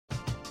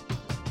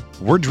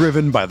We're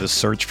driven by the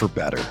search for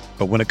better.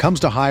 But when it comes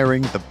to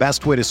hiring, the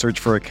best way to search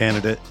for a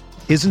candidate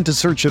isn't to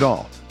search at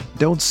all.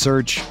 Don't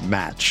search,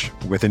 match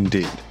with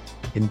Indeed.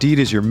 Indeed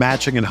is your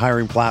matching and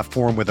hiring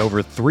platform with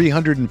over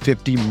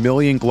 350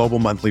 million global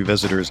monthly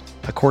visitors,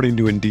 according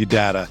to Indeed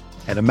data,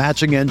 and a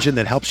matching engine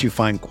that helps you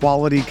find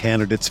quality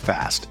candidates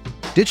fast.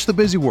 Ditch the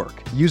busy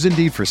work. Use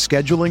Indeed for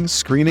scheduling,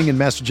 screening, and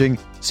messaging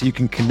so you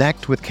can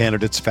connect with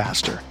candidates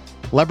faster.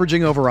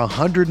 Leveraging over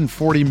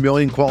 140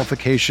 million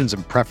qualifications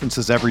and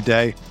preferences every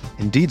day,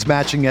 Indeed's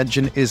matching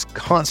engine is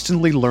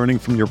constantly learning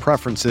from your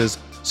preferences,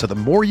 so the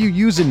more you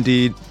use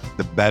Indeed,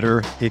 the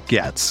better it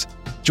gets.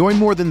 Join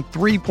more than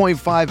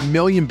 3.5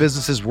 million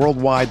businesses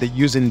worldwide that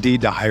use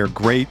Indeed to hire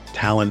great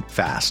talent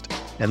fast.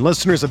 And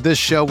listeners of this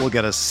show will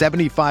get a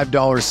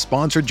 $75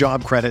 sponsored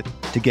job credit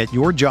to get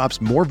your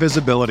jobs more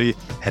visibility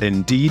at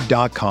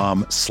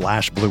Indeed.com/Blue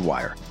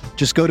Wire.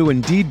 Just go to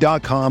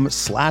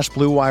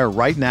Indeed.com/Blue Wire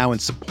right now and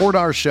support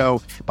our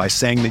show by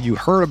saying that you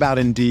heard about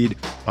Indeed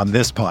on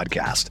this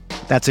podcast.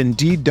 That's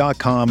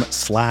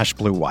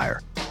Indeed.com/Blue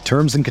Wire.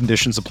 Terms and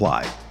conditions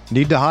apply.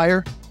 Need to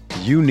hire?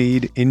 You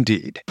need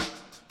Indeed.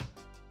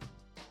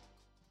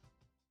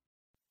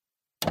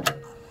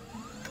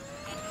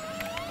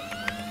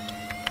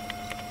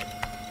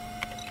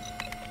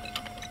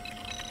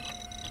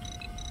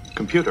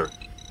 Computer,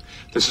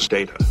 this is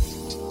Data.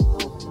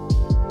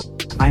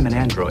 I'm an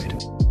android.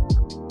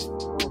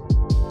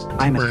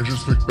 I'm Rangers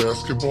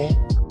McBasketball.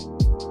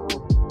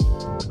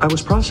 I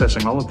was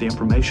processing all of the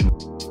information.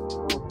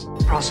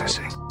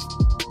 Processing.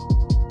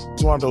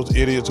 It's one of those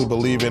idiots who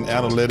believe in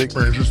analytics.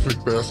 Rangers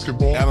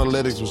McBasketball.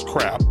 Analytics was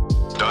crap.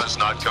 Does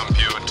not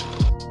compute.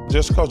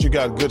 Just because you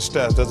got good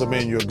stats doesn't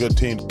mean you're a good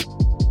team.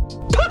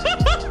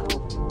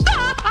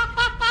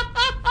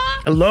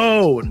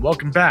 Hello, and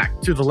welcome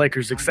back to the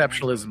Lakers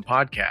Exceptionalism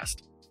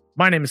Podcast.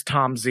 My name is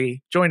Tom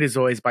Z, joined as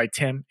always by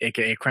Tim,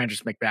 a.k.a.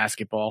 Rangers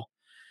McBasketball.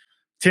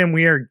 Tim,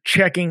 we are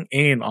checking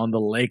in on the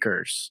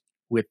Lakers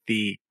with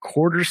the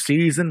quarter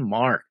season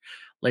mark.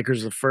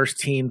 Lakers are the first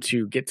team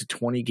to get to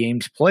 20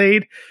 games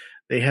played.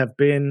 They've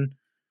been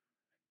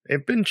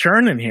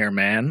churning here,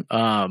 man.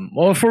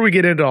 Well, before we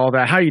get into all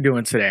that, how you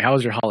doing today? How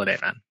was your holiday,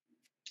 man?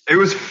 It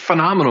was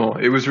phenomenal.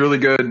 It was really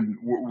good.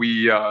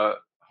 We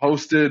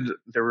hosted.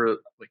 There were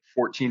like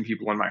 14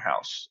 people in my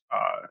house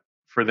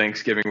for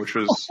Thanksgiving, which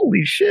was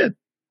holy shit.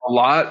 A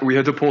lot. We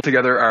had to pull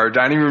together our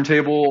dining room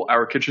table,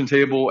 our kitchen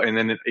table, and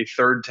then a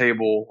third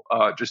table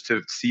just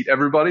to seat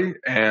everybody.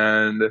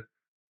 And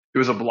it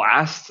was a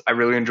blast. I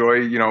really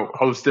enjoy,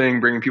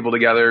 hosting, bringing people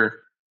together.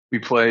 We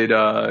played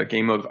a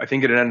game of, I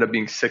think it ended up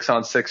being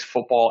 6-on-6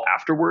 football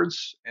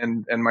afterwards,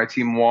 and my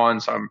team won.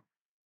 So I'm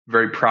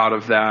very proud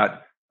of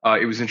that.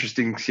 It was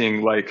interesting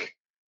seeing like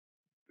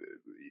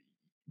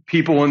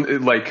people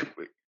in like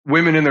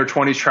women in their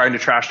 20s trying to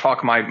trash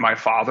talk my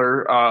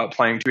father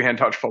playing two-hand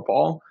touch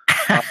football.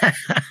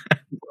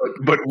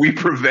 But we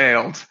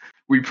prevailed.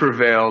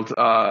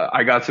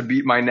 I got to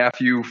beat my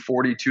nephew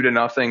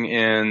 42-0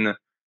 in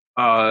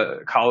the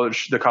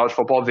college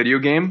football video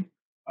game.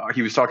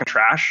 He was talking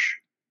trash.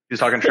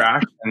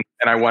 And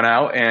I went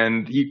out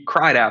and he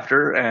cried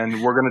after,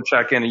 and we're going to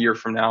check in a year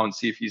from now and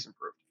see if he's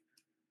improved.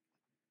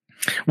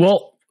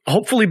 Well,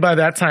 hopefully by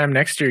that time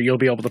next year, you'll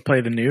be able to play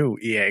the new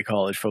EA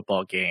college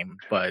football game.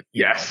 But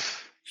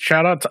yes,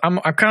 shout out to, I'm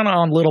kind of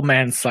on little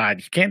man's side.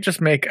 You can't just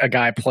make a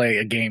guy play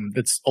a game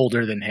that's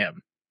older than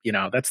him.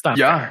 That's not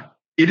fair.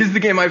 It is the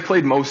game I've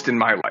played most in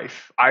my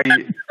life.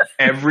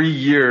 Every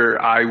year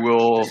I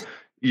will,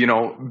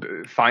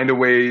 find a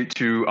way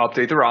to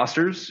update the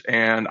rosters,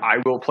 and I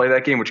will play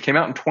that game, which came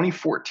out in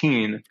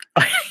 2014.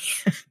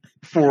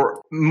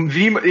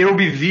 It'll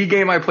be the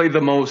game I played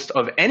the most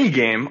of any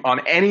game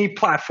on any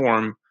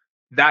platform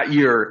that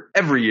year,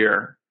 every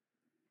year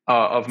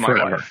of my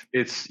life.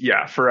 It's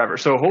forever.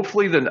 So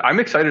hopefully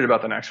I'm excited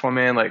about the next one,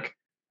 man. Like,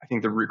 I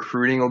think the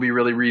recruiting will be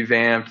really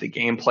revamped. The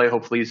gameplay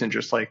hopefully isn't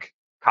just like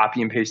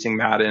copy and pasting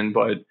Madden,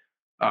 but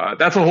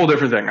that's a whole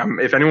different thing.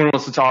 If anyone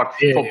wants to talk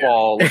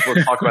football,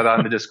 let's talk about that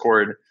in the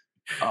Discord.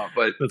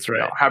 But that's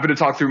right. Happy to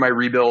talk through my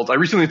rebuilds. I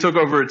recently took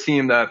over a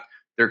team that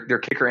their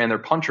kicker and their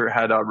punter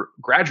had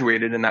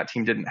graduated, and that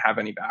team didn't have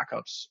any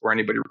backups or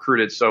anybody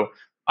recruited. So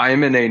I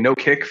am in a no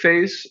kick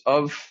phase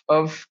of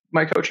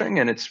my coaching,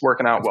 and it's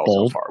working out well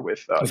so far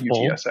with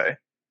UTSA.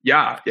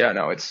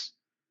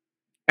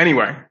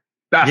 Anyway,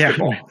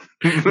 basketball.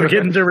 Yeah, we're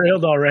getting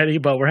derailed already,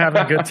 but we're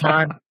having a good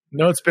time.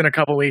 No, it's been a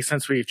couple weeks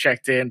since we've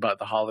checked in, but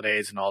the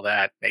holidays and all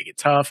that make it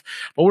tough.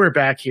 But we're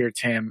back here,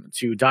 Tim,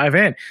 to dive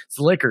in.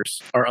 So the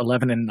Lakers are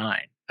 11-9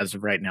 as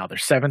of right now. They're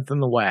 7th in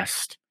the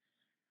West.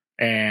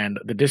 And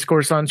the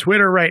discourse on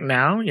Twitter right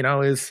now,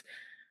 is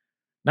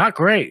not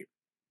great.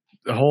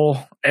 The whole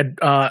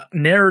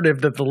narrative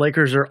that the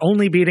Lakers are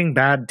only beating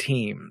bad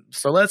teams.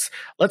 So let's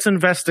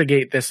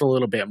investigate this a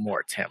little bit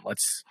more, Tim.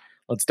 Let's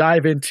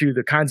dive into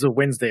the kinds of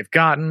wins they've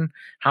gotten,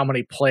 how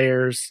many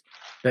players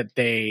that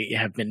they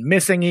have been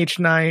missing each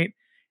night,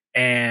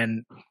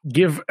 and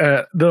give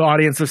the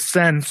audience a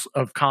sense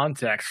of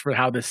context for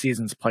how this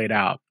season's played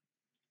out.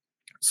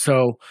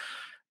 So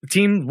The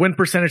team win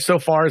percentage so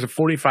far is a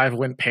 45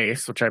 win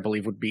pace, which I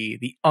believe would be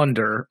the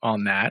under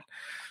on that.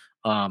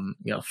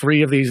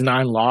 3 of these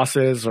 9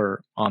 losses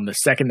are on the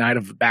second night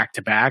of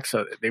back-to-back.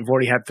 So they've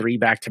already had 3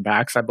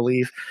 back-to-backs, I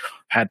believe.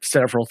 Had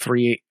several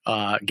 3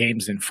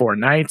 games in 4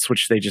 nights,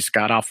 which they just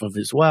got off of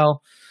as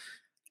well.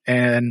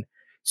 And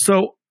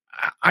so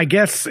I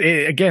guess,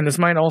 again, this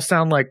might all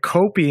sound like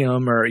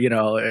copium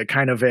or,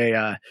 kind of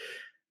an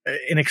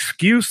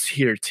excuse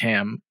here,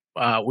 Tim.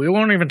 We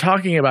weren't even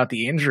talking about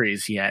the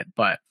injuries yet,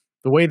 but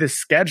the way the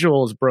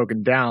schedule is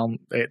broken down,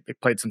 they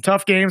played some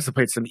tough games, they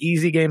played some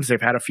easy games, they've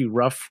had a few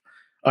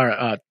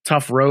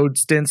tough road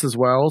stints as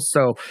well.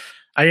 So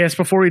I guess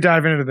before we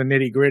dive into the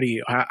nitty gritty,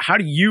 how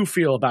do you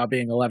feel about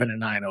being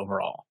 11-9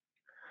 overall?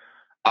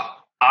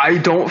 I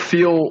don't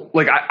feel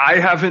like I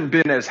haven't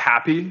been as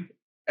happy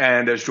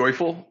and as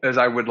joyful as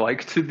I would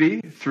like to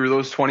be through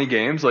those 20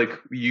 games. Like,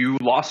 you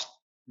lost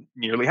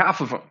nearly half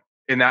of them,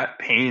 and that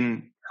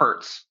pain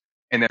hurts,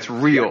 and that's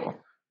real.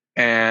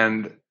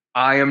 And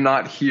I am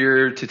not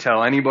here to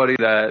tell anybody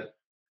that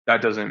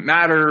doesn't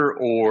matter,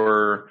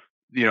 or,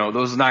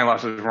 those 9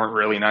 losses weren't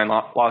really 9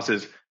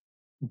 losses.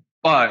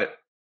 But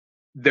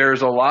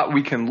there's a lot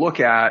we can look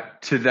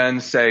at to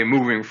then say,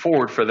 moving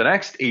forward for the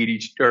next 80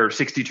 or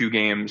 62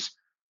 games,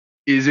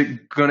 is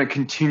it going to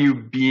continue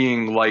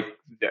being like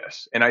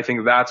this? And I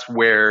think that's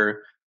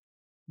where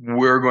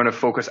we're going to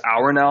focus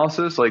our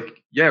analysis.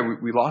 Like, yeah,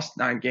 we lost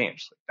 9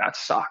 games. That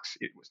sucks.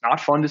 It was not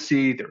fun to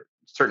see. There were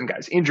certain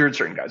guys injured,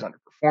 certain guys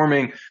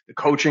underperforming. The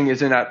coaching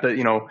isn't at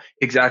the,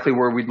 exactly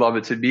where we'd love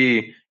it to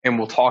be. And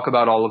we'll talk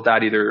about all of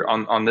that either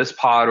on this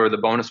pod or the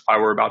bonus pod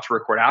we're about to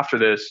record after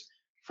this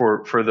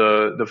for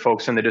the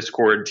folks in the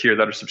Discord tier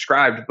that are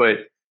subscribed. But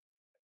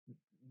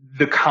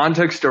the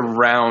context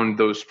around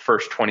those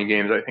first 20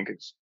 games, I think,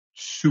 is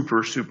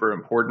super, super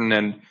important.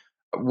 And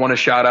I want to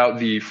shout out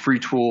the free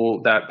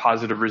tool that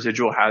Positive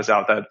Residual has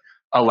out that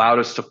allowed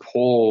us to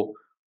pull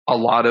a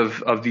lot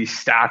of these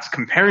stats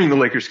comparing the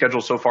Lakers schedule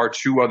so far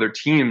to other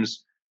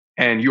teams.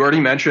 And you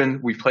already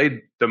mentioned we've played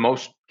the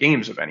most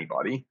games of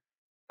anybody.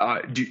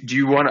 Do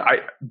you want to?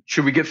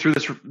 Should we get through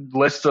this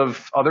list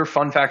of other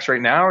fun facts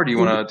right now, or do you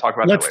want to talk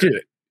about that later? Let's do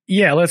it.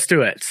 Yeah, let's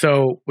do it.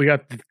 So we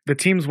got the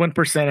team's win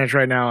percentage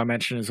right now. I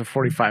mentioned is a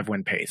 45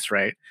 win pace,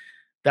 right?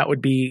 That would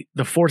be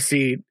the 4th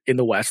seed in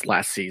the West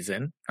last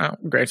season.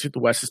 Granted, the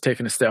West has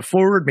taken a step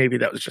forward. Maybe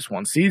that was just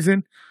one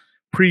season.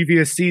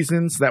 Previous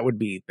seasons, that would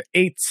be the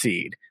 8th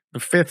seed, the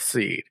 5th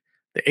seed,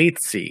 the 8th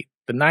seed,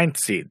 the 9th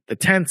seed, the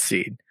 10th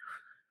seed.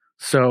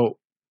 So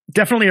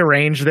definitely a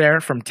range there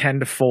from 10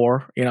 to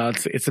 4.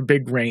 It's a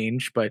big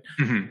range, but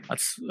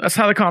that's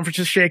how the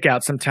conferences shake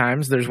out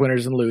sometimes. There's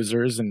winners and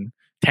losers and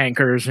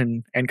tankers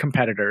and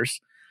competitors.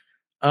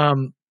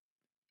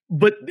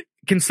 But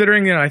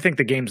considering, I think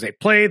the games they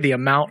played, the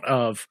amount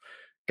of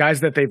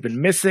guys that they've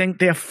been missing,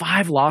 they have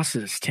 5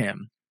 losses,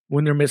 Tim,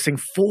 when they're missing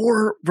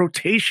 4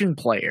 rotation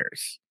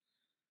players.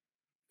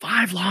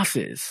 5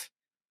 losses.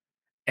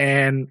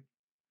 And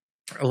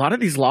a lot of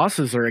these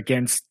losses are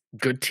against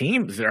good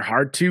teams. They're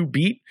hard to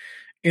beat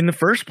in the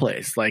first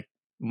place, like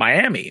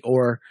Miami,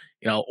 or,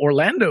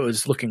 Orlando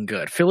is looking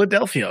good.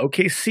 Philadelphia,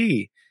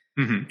 OKC.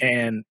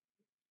 And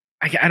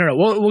I don't know.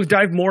 We'll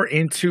dive more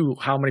into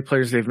how many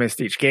players they've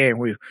missed each game.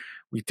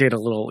 We did a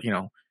little,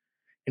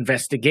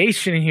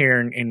 investigation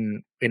here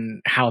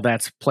in how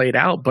that's played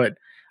out. But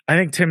I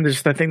think, Tim,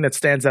 just the thing that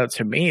stands out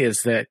to me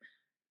is that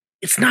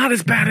it's not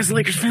as bad as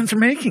Lakers fans are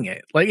making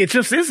it. Like, it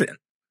just isn't.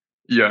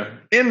 Yeah.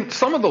 And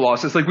some of the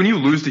losses, like when you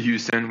lose to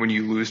Houston, when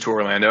you lose to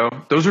Orlando,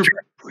 those are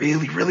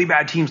really, really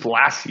bad teams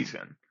last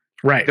season.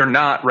 Right. They're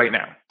not right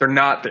now. They're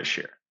not this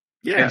year.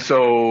 Yeah. And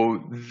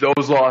so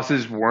those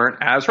losses weren't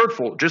as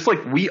hurtful. Just like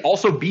we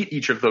also beat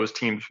each of those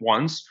teams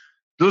once,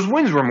 those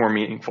wins were more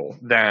meaningful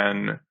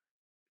than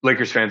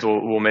Lakers fans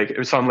will make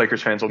it. Some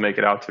Lakers fans will make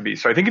it out to be.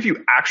 So I think if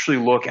you actually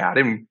look at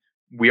it, and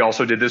we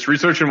also did this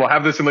research and we'll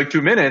have this in like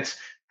 2 minutes,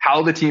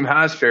 how the team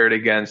has fared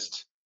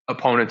against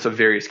opponents of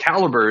various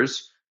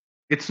calibers,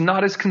 it's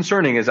not as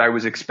concerning as I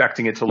was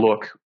expecting it to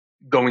look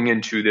going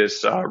into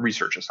this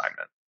research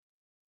assignment.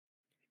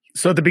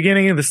 So at the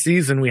beginning of the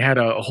season, we had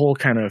a whole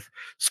kind of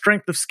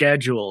strength of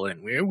schedule,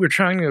 and we're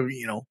trying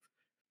to,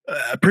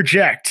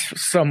 project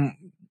some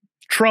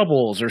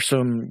troubles or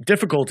some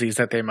difficulties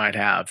that they might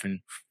have. And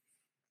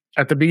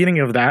at the beginning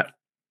of that,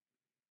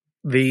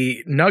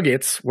 the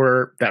Nuggets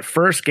were that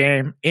first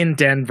game in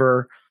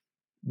Denver,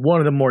 one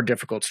of the more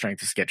difficult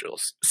strength of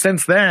schedules.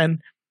 Since then,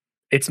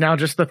 it's now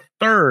just the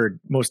 3rd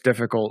most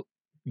difficult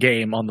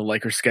game on the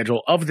Lakers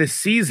schedule of this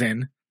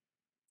season.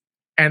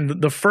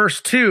 And the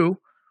first 2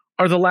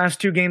 are the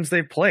last 2 games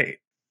they've played.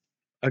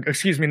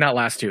 Excuse me, not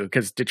last 2,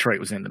 because Detroit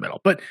was in the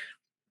middle. But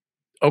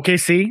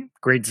OKC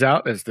grades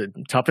out as the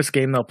toughest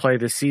game they'll play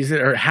this season,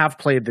 or have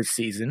played this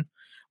season,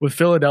 with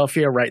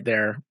Philadelphia right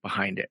there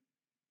behind it.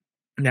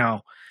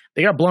 Now,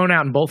 they got blown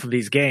out in both of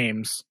these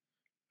games,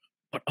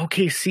 but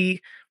OKC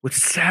with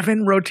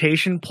 7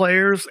 rotation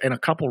players and a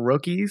couple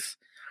rookies,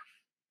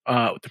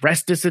 with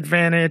rest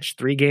disadvantage,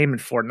 3 game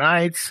and 4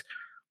 nights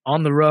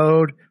on the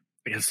road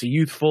against a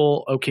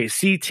youthful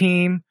OKC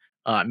team.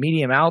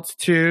 medium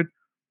altitude.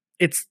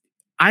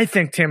 I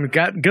think, Tim,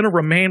 going to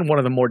remain one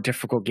of the more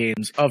difficult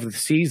games of the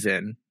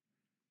season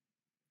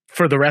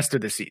for the rest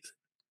of the season.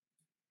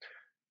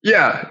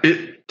 Yeah,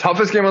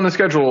 toughest game on the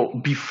schedule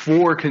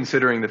before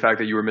considering the fact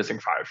that you were missing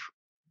 5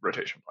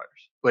 rotation players.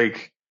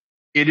 Like,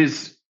 it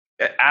is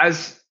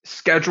as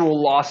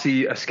schedule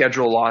lossy a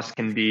schedule loss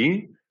can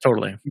be.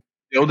 Totally.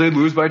 Still did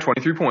lose by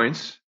 23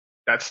 points.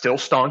 That still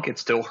stunk. It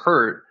still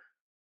hurt.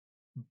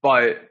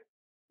 But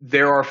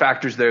there are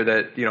factors there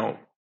that,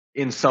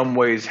 in some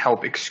ways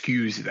help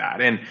excuse that.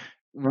 And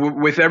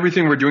with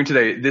everything we're doing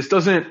today, this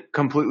doesn't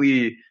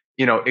completely,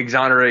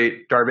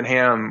 exonerate Darvin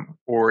Ham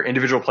or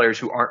individual players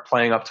who aren't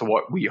playing up to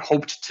what we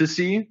hoped to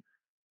see.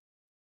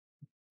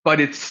 But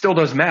it still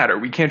does matter.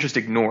 We can't just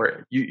ignore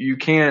it. You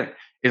can't,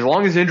 as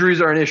long as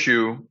injuries are an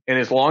issue, and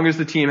as long as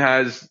the team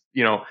has,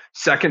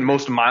 second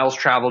most miles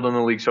traveled in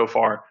the league so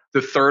far,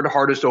 the third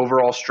hardest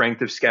overall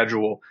strength of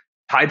schedule,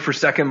 tied for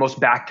second most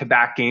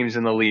back-to-back games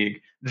in the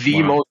league,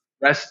 the most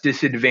rest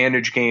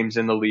disadvantage games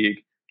in the league,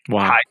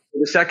 tied for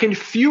the second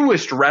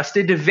fewest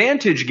rested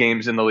advantage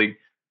games in the league,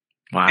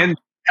 and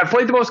have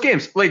played the most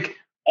games. Like,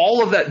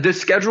 all of that, the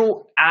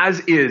schedule as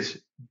is,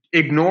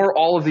 ignore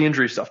all of the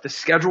injury stuff. The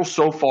schedule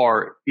so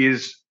far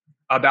is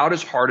about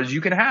as hard as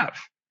you can have.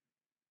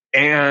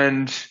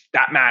 And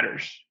that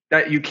matters.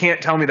 That you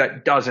can't tell me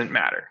that doesn't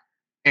matter.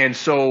 And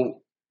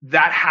so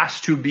that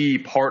has to be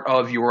part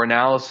of your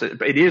analysis.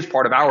 It is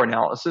part of our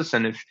analysis.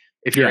 And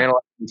if you're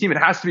analyzing the team, it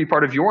has to be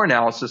part of your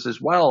analysis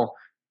as well,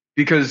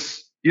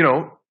 because,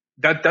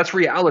 that's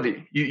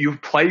reality. You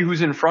play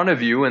who's in front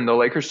of you, and the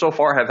Lakers so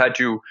far have had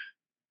to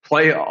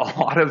play a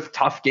lot of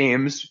tough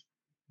games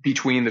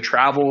between the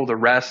travel, the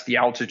rest, the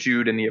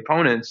altitude, and the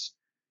opponents.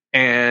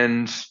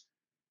 And,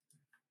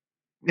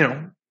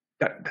 that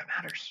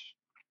matters.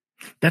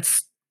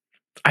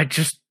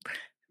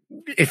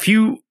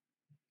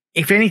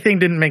 If anything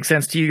didn't make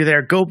sense to you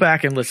there, go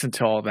back and listen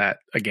to all that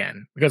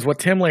again, because what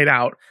Tim laid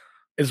out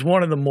is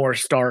one of the more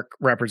stark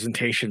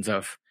representations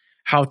of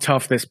how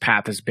tough this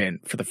path has been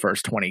for the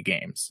first 20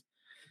 games.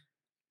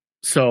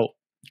 So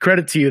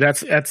credit to you.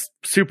 That's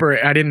super.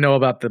 I didn't know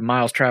about the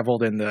miles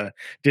traveled and the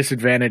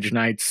disadvantage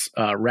nights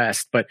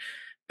rest, but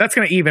that's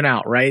going to even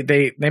out, right?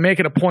 They make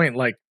it a point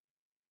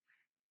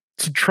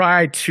to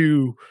try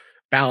to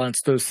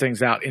balance those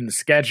things out in the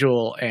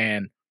schedule,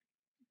 and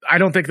I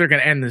don't think they're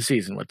going to end the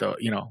season with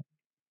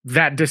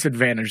that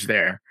disadvantage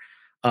there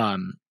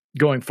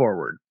going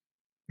forward.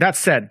 That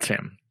said,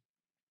 Tim,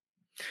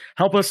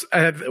 help us.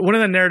 One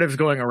of the narratives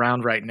going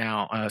around right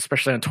now,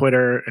 especially on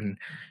Twitter and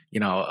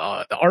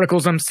the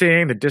articles I'm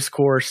seeing, the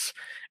discourse,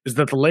 is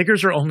that the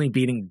Lakers are only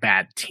beating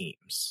bad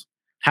teams.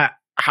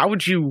 How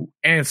would you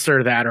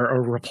answer that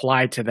or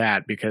reply to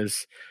that?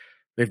 Because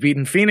they've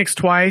beaten Phoenix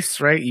twice,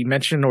 right? You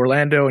mentioned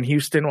Orlando and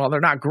Houston. While they're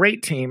not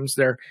great teams,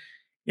 they're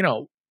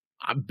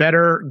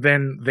better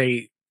than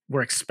they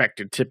were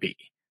expected to be.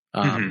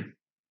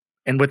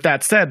 And with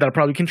that said, that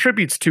probably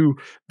contributes to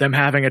them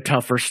having a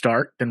tougher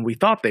start than we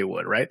thought they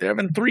would, right? There have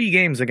been 3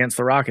 games against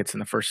the Rockets in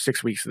the first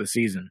 6 weeks of the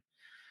season.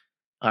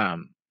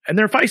 And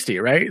they're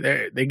feisty,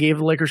 right? They gave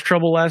the Lakers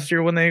trouble last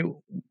year when they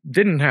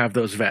didn't have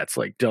those vets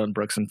like Dillon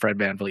Brooks and Fred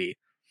VanVleet.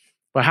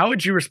 But how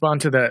would you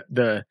respond to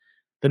the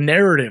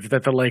narrative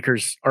that the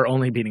Lakers are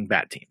only beating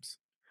bad teams?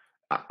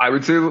 I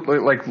would say,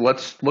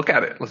 let's look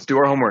at it. Let's do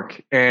our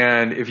homework.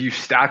 And if you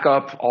stack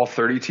up all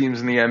 30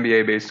 teams in the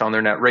NBA based on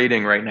their net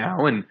rating right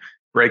now and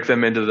break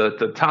them into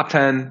the top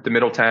 10, the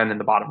middle 10, and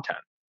the bottom 10.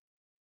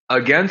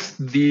 Against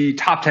the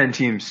top 10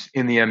 teams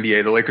in the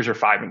NBA, the Lakers are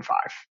 5-5.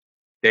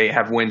 They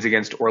have wins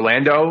against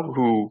Orlando,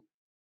 who,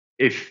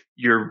 if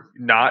you're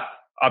not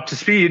up to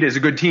speed, is a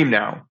good team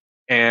now.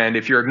 And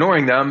if you're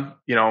ignoring them,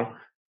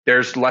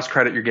 there's less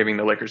credit you're giving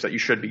the Lakers that you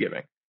should be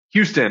giving.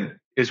 Houston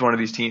is one of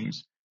these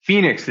teams.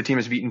 Phoenix, the team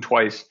has beaten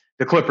twice.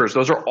 The Clippers,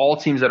 those are all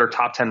teams that are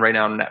top 10 right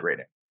now in net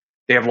rating.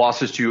 They have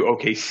losses to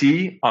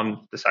OKC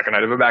on the second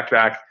night of a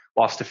back-to-back,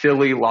 lost to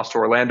Philly, lost to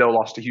Orlando,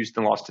 lost to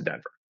Houston, lost to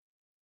Denver.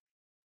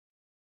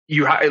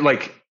 You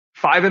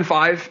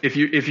 5-5.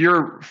 If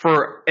you're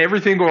for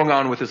everything going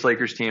on with this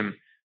Lakers team,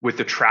 with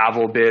the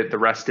travel bit, the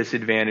rest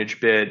disadvantage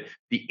bit,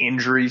 the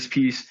injuries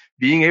piece,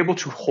 being able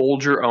to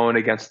hold your own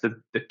against the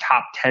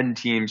top 10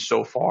 teams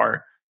so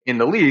far in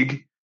the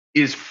league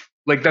is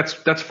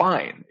that's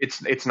fine.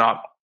 It's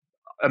not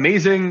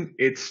amazing.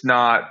 It's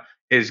not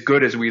as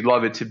good as we'd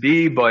love it to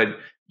be, but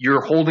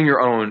you're holding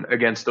your own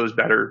against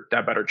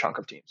that better chunk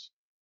of teams.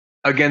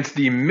 Against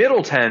the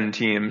middle 10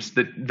 teams,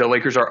 the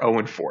Lakers are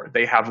 0-4.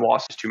 They have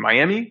losses to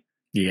Miami,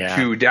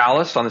 to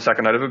Dallas on the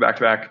second night of a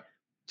back-to-back,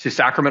 to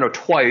Sacramento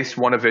twice,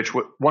 one of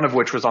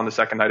which was on the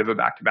second night of a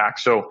back-to-back.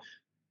 So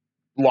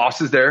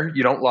losses there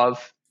you don't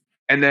love.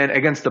 And then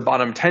against the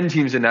bottom 10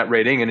 teams in that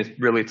rating, and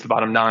it's the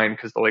bottom 9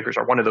 because the Lakers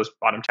are one of those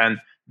bottom 10,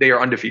 they are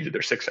undefeated.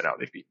 They're 6-0.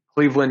 They've beaten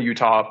Cleveland,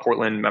 Utah,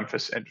 Portland,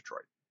 Memphis, and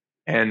Detroit.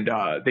 And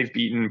they've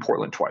beaten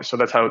Portland twice. So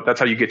that's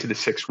how you get to the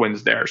 6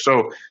 wins there.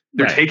 So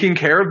they're taking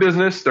care of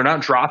business. They're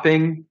not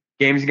dropping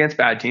games against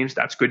bad teams.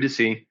 That's good to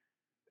see.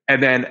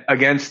 And then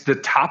against the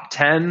top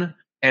 10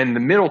 and the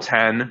middle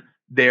 10,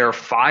 they're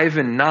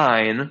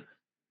 5-9,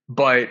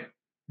 but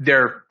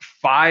they're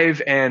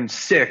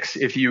 5-6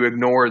 if you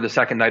ignore the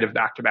second night of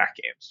back-to-back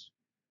games.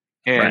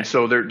 And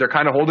so they're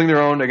kind of holding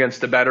their own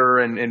against the better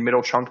and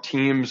middle chunk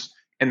teams.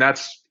 And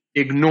that's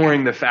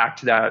ignoring the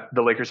fact that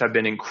the Lakers have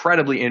been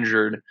incredibly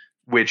injured,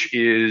 which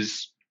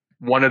is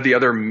one of the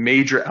other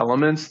major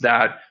elements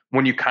that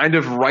when you kind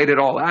of write it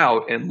all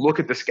out and look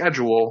at the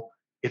schedule,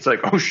 it's like,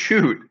 oh,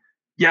 shoot.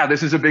 Yeah,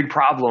 this is a big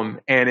problem.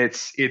 And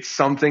it's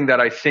something that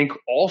I think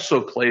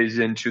also plays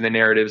into the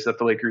narratives that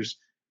the Lakers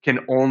can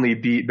only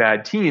beat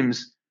bad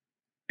teams.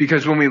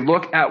 Because when we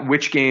look at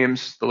which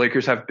games the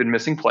Lakers have been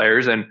missing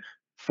players, and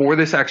for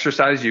this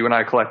exercise, you and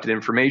I collected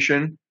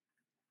information.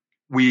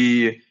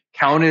 We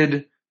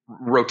counted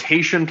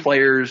rotation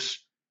players.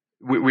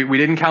 We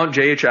didn't count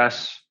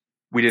JHS.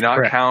 We did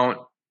not count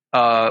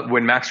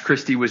when Max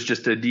Christie was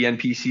just a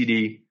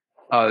DNP-CD.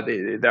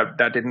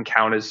 That didn't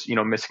count as,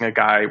 missing a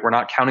guy. We're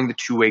not counting the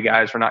two-way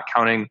guys. We're not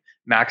counting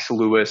Max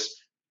Lewis.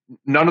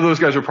 None of those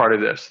guys were part of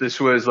this. This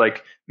was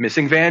like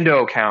missing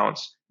Vando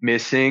counts,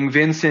 missing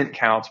Vincent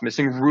counts,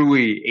 missing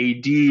Rui,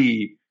 AD,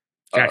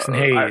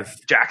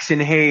 Jackson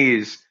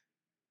Hayes.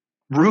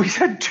 Rui's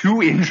had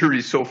 2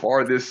 injuries so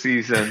far this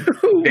season.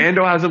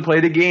 Vando hasn't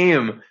played a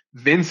game.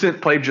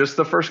 Vincent played just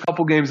the first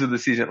couple games of the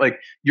season. Like,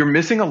 you're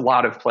missing a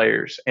lot of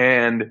players.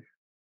 And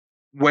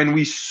when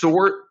we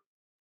sort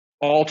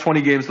all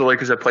 20 games the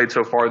Lakers have played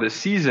so far this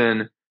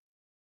season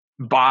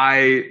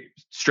by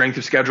strength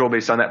of schedule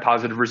based on that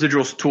positive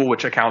residuals tool,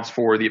 which accounts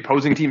for the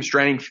opposing team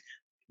strength,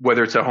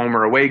 whether it's a home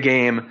or away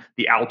game,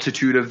 the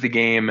altitude of the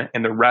game,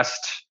 and the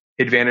rest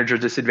advantage or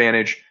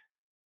disadvantage.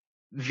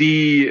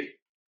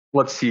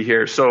 Let's see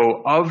here.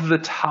 So of the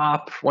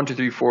top 1, 2,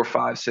 3, 4,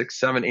 5, 6,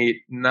 7, 8,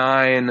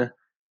 9,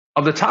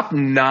 of the top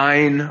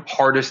 9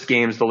 hardest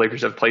games the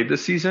Lakers have played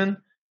this season,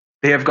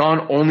 they have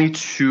gone only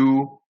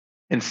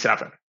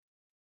 2-7,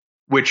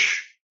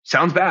 which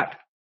sounds bad.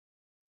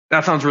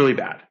 That sounds really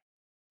bad.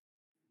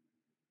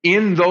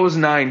 In those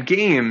 9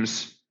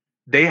 games,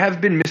 they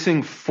have been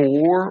missing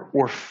 4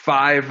 or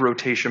 5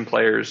 rotation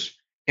players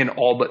in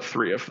all but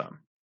 3 of them.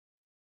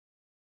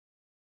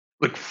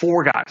 Like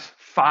 4 guys,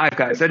 5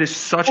 guys. That is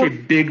such a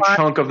big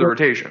chunk of the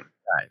rotation.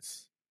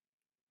 Guys.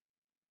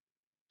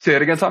 Say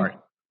that again, Tom.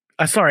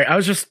 Sorry, I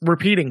was just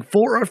repeating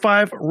 4 or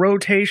 5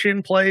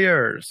 rotation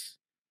players.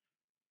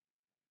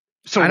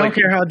 So I don't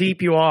care how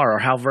deep you are or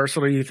how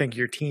versatile you think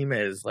your team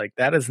is. Like,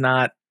 that is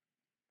not.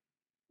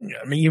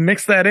 I mean, you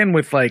mix that in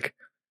with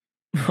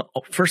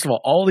first of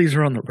all these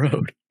are on the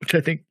road, which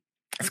I think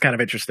is kind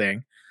of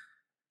interesting.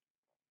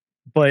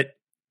 But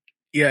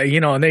yeah,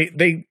 and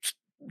they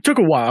took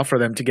a while for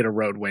them to get a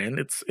road win.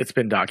 It's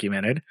been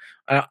documented.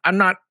 I'm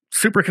not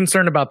super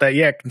concerned about that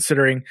yet,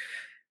 considering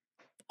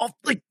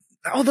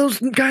all those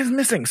guys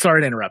missing.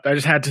 Sorry to interrupt. I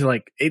just had to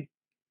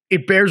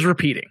it bears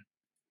repeating.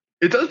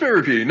 It does bear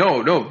repeating.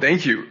 No,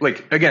 thank you.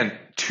 Again,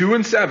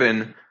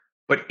 2-7,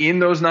 but in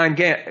those 9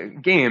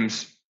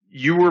 games,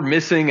 you were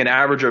missing an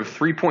average of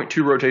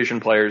 3.2 rotation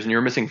players, and you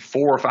were missing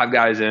 4 or 5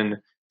 guys in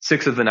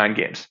 6 of the 9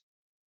 games.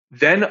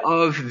 Then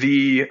of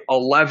the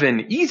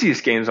 11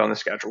 easiest games on the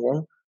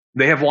schedule,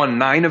 they have won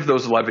 9 of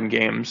those 11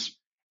 games,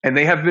 and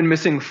they have been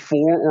missing 4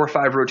 or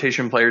 5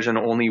 rotation players in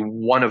only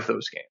 1 of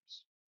those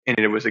games. And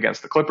it was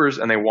against the Clippers,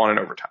 and they won in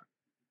overtime.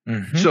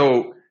 Mm-hmm.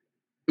 So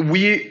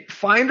we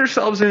find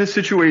ourselves in a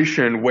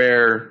situation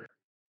where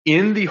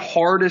in the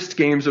hardest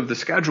games of the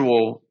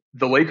schedule,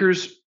 the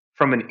Lakers,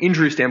 from an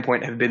injury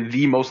standpoint, have been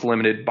the most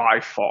limited by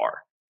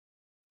far.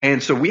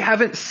 And so we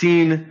haven't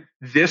seen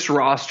this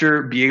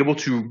roster be able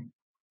to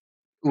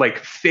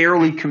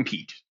fairly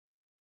compete.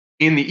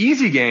 In the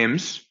easy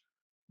games,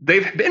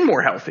 they've been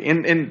more healthy,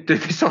 and they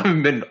still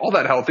haven't been all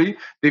that healthy.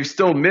 They've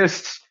still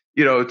missed,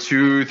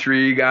 2,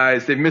 3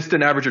 guys. They've missed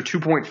an average of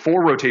 2.4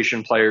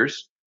 rotation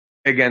players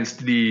against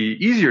the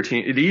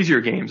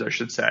easier games, I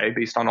should say,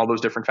 based on all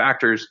those different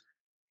factors.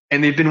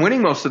 And they've been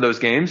winning most of those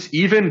games,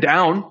 even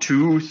down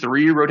 2,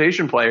 3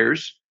 rotation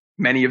players,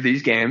 many of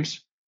these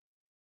games.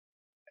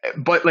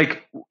 But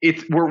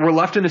we're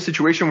left in a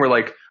situation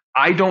where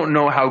I don't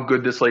know how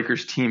good this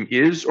Lakers team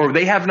is, or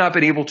they have not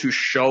been able to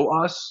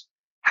show us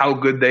how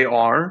good they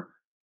are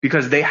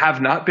because they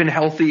have not been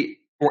healthy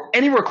or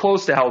anywhere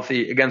close to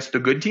healthy against the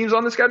good teams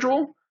on the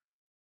schedule,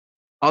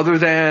 other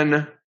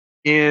than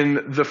in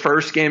the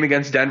first game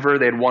against Denver.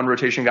 They had 1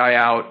 rotation guy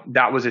out.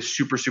 That was a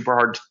super, super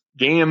hard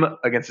game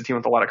against a team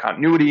with a lot of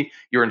continuity.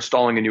 You're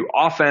installing a new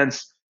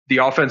offense. The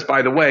offense,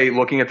 by the way,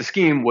 looking at the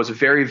scheme, was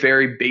very,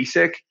 very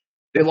basic.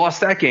 They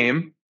lost that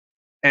game,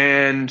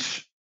 and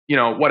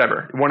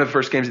whatever. One of the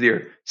first games of the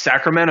year.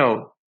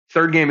 Sacramento,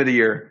 3rd game of the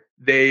year.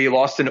 They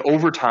lost in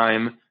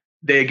overtime.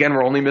 They, again,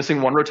 were only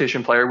missing 1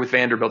 rotation player with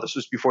Vanderbilt. This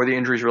was before the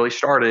injuries really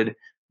started.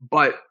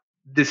 But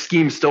the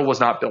scheme still was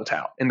not built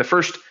out. In the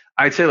first,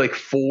 I'd say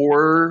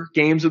 4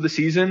 games of the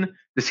season,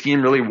 the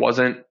scheme really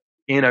wasn't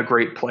in a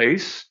great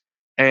place.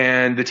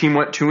 And the team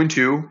went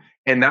 2-2.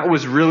 And that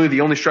was really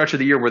the only stretch of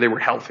the year where they were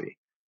healthy.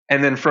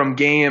 And then from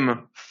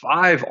game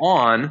 5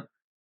 on,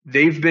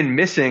 they've been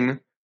missing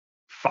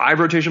 5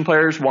 rotation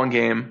players 1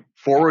 game,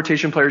 4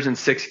 rotation players in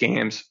 6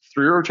 games,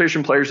 3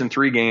 rotation players in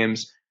 3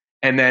 games,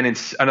 and then in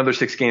another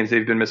 6 games,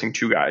 they've been missing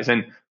 2 guys.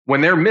 And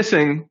when they're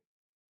missing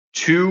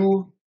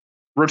 2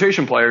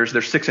 rotation players,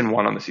 they're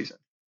 6-1 on the season.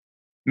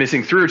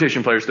 Missing 3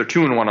 rotation players, they're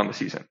 2-1 on the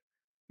season.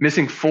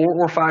 Missing 4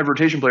 or 5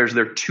 rotation players,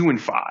 they're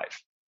 2-5.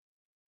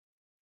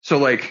 So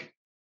like,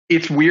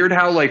 it's weird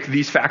how like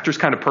these factors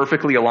kind of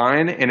perfectly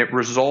align, and it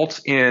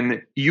results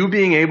in you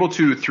being able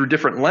to, through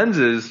different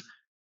lenses,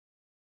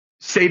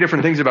 say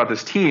different things about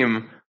this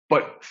team,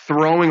 but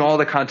throwing all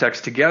the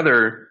context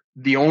together,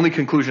 the only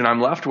conclusion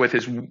I'm left with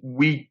is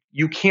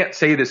you can't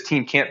say this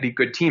team can't be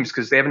good teams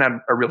because they haven't had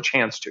a real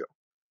chance to.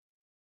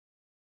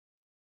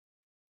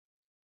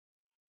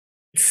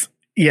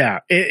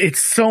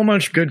 It's so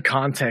much good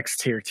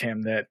context here,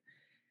 Tim, that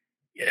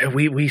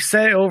we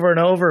say over and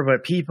over,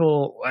 but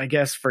people, I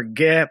guess,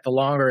 forget the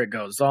longer it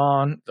goes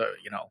on,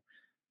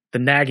 the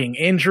nagging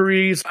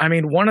injuries. I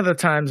mean, one of the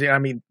times,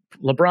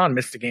 LeBron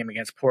missed a game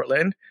against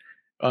Portland.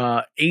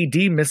 AD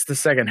missed the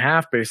second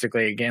half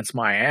basically against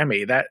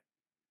Miami. That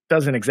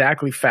doesn't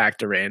exactly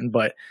factor in,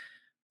 but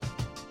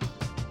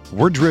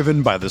we're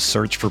driven by the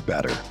search for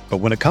better. But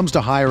when it comes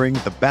to hiring,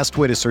 the best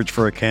way to search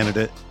for a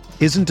candidate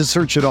isn't to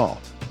search at all.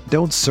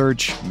 Don't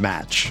search,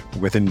 match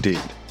with Indeed.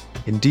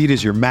 Indeed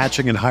is your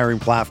matching and hiring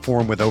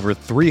platform with over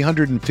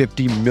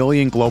 350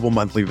 million global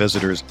monthly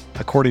visitors,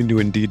 according to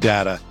Indeed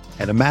data,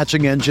 and a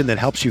matching engine that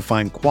helps you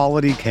find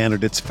quality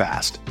candidates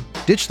fast.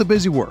 Ditch the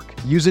busy work.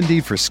 Use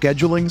Indeed for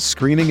scheduling,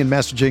 screening, and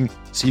messaging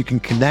so you can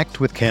connect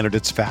with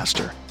candidates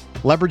faster.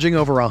 Leveraging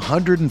over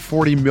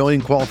 140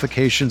 million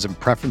qualifications and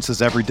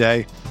preferences every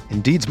day,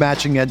 Indeed's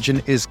matching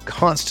engine is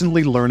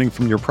constantly learning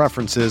from your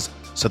preferences,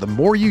 so the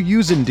more you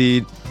use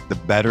Indeed, the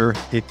better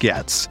it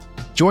gets.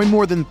 Join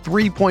more than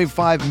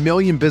 3.5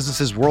 million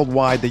businesses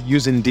worldwide that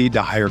use Indeed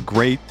to hire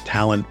great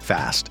talent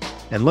fast.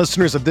 And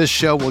listeners of this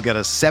show will get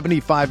a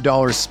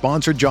 $75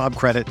 sponsored job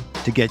credit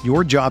to get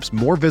your jobs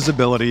more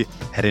visibility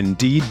at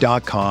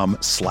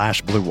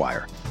Indeed.com/Blue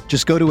Wire.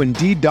 Just go to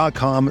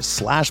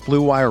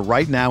Indeed.com/Blue Wire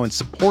right now and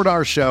support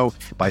our show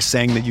by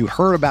saying that you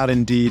heard about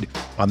Indeed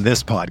on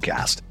this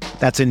podcast.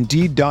 That's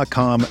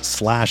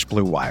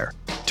Indeed.com/Blue Wire.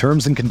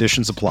 Terms and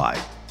conditions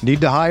apply. Need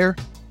to hire?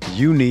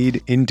 You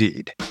need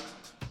Indeed.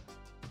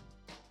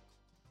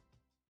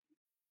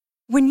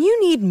 When you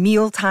need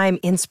mealtime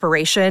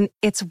inspiration,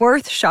 it's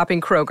worth shopping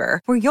Kroger,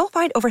 where you'll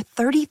find over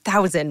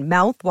 30,000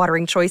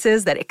 mouth-watering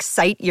choices that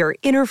excite your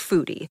inner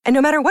foodie. And no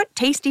matter what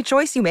tasty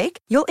choice you make,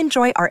 you'll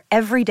enjoy our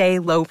everyday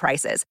low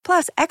prices,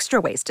 plus extra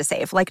ways to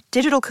save, like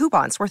digital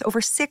coupons worth over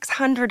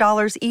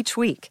 $600 each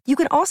week. You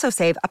can also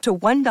save up to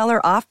 $1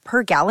 off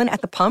per gallon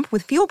at the pump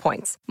with fuel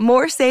points.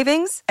 More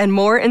savings and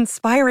more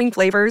inspiring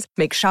flavors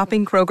make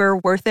shopping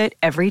Kroger worth it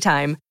every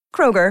time.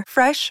 Kroger,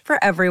 fresh for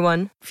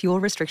everyone. Fuel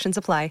restrictions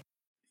apply.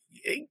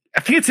 I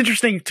think it's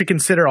interesting to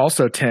consider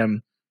also,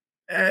 Tim,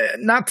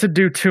 not to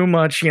do too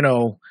much,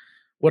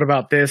 what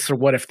about this or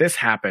what if this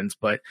happens,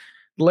 but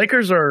the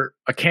Lakers are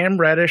a Cam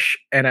Reddish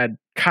and a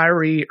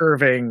Kyrie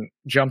Irving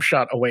jump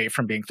shot away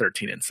from being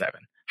 13-7.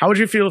 How would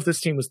you feel if this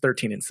team was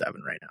 13-7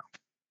 right now?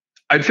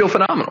 I'd feel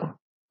phenomenal.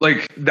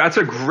 Like, that's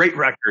a great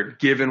record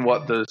given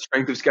what the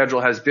strength of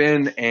schedule has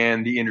been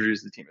and the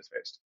injuries the team has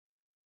faced.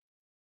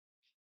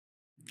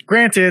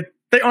 Granted,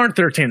 they aren't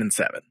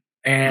 13-7,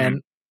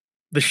 and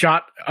the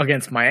shot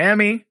against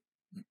Miami,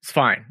 it's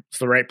fine. It's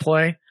the right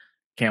play.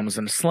 Cam was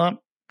in a slump.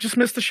 Just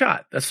missed the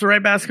shot. That's the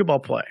right basketball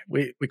play.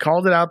 We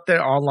called it out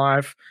there on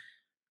live.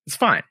 It's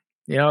fine.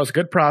 It was a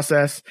good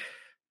process.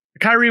 The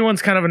Kyrie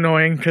one's kind of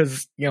annoying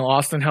because,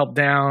 Austin helped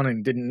down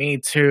and didn't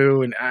need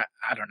to. And I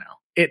don't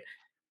know.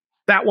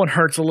 That one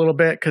hurts a little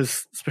bit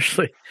because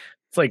especially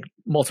it's like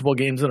multiple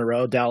games in a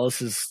row. Dallas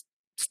has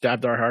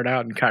stabbed our heart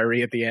out and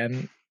Kyrie at the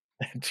end.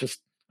 I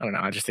don't know.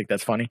 I just think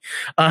that's funny.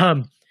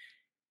 But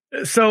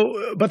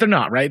they're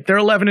not, right? They're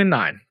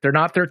 11-9. They're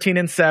not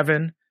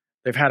 13-7.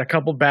 They've had a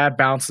couple bad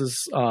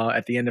bounces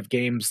at the end of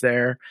games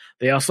there.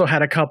 They also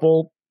had a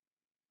couple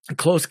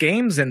close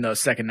games in those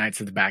second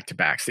nights of the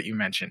back-to-backs that you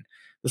mentioned.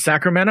 The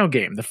Sacramento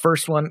game, the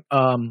first one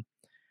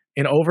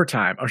in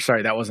overtime. Or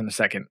sorry, that wasn't a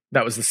second.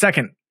 That was the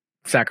second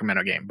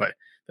Sacramento game. But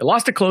they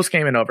lost a close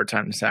game in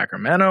overtime to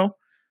Sacramento.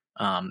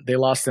 They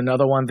lost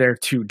another one there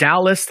to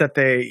Dallas that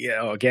they,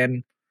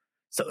 again.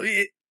 So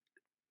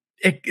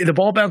the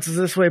ball bounces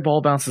this way,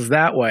 ball bounces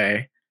that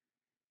way.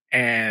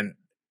 And,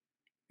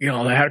 they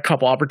had a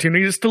couple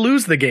opportunities to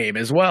lose the game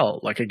as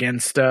well, like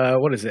against,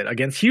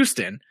 against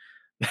Houston,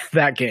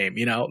 that game.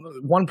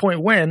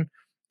 1-point win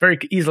very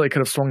easily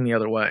could have swung the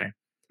other way.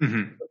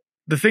 Mm-hmm.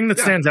 The thing that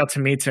stands out to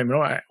me, Tim,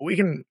 we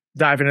can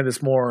dive into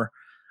this more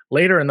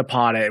later in the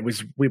pod.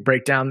 We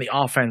break down the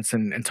offense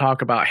and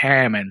talk about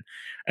Ham and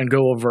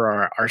go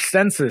over our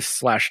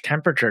census /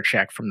 temperature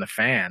check from the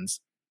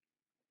fans.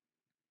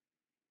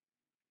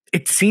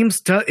 It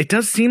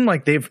does seem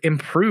like they've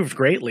improved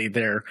greatly.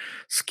 Their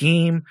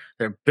scheme,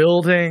 their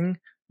building,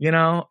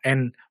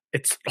 and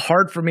it's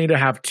hard for me to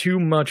have too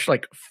much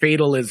like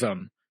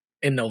fatalism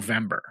in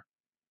November.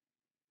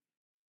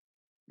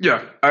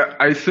 Yeah,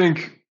 I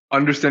think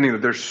understanding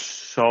that there's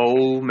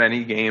so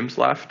many games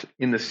left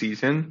in the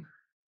season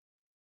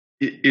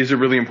is a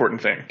really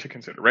important thing to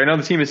consider. Right now,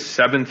 the team is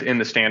 7th in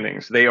the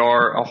standings. They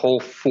are a whole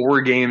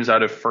 4 games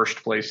out of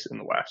first place in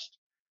the West.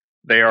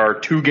 They are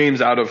 2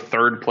 games out of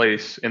 3rd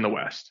place in the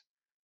West.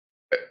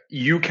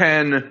 You're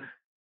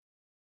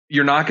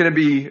not going to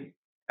be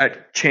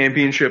at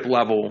championship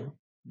level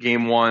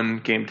game 1,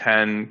 game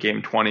 10,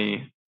 game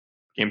 20,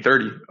 game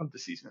 30 of the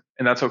season.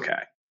 And that's okay.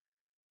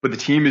 But the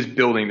team is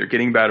building. They're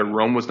getting better.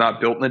 Rome was not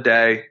built in a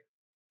day.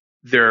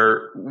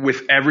 They're,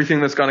 with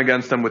everything that's gone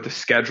against them with the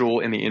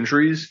schedule and the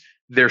injuries,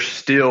 they're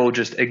still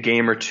just a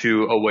game or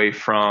 2 away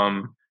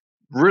from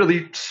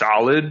really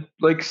solid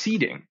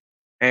seeding.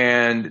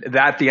 And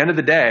that, at the end of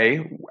the day,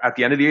 at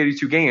the end of the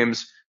 82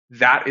 games,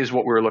 that is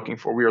what we're looking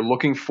for. We are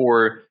looking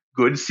for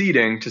good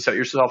seeding to set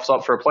yourselves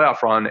up for a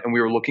playoff run. And we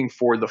are looking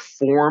for the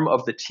form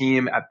of the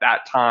team at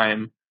that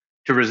time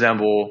to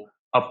resemble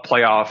a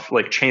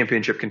playoff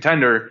championship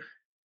contender.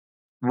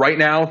 Right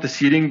now, the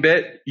seeding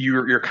bit,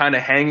 you're kind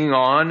of hanging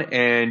on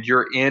and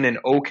you're in an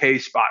okay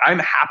spot. I'm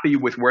happy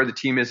with where the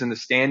team is in the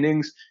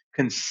standings,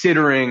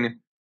 considering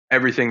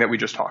everything that we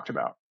just talked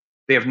about.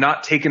 They have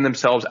not taken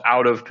themselves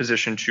out of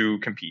position to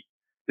compete.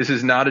 This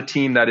is not a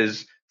team that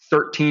is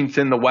 13th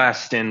in the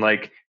West and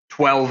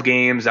 12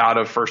 games out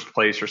of first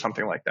place or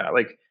something like that.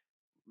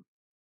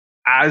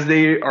 As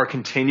they are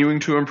continuing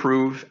to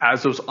improve,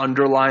 as those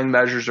underlying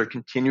measures are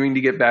continuing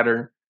to get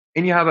better,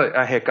 and you have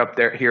a hiccup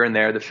there, here and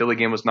there. The Philly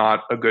game was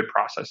not a good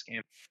process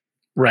game.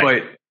 Right.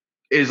 But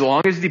as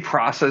long as the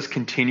process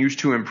continues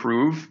to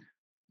improve,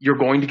 you're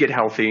going to get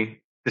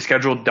healthy. The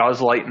schedule does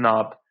lighten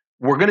up.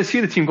 We're going to see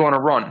the team go on a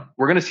run.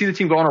 We're going to see the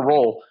team go on a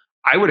roll.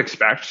 I would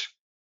expect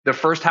the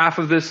first half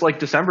of this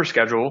December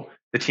schedule,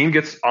 the team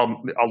gets a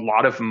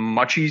lot of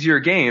much easier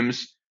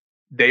games.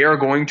 They are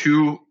going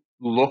to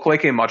look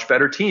like a much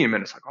better team.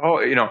 And it's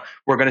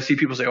we're going to see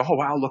people say, oh,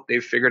 wow, look,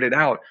 they've figured it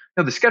out.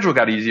 No, the schedule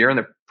got easier and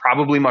they're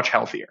probably much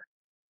healthier.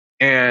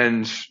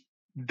 And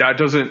that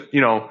doesn't,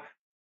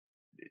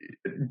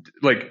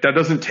 that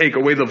doesn't take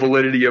away the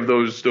validity of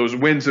those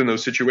wins in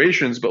those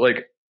situations. But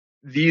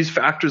these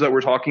factors that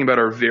we're talking about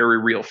are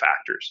very real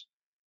factors.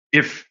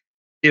 If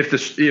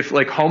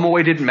home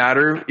away didn't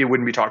matter, it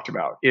wouldn't be talked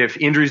about. If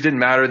injuries didn't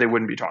matter, they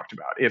wouldn't be talked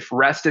about. If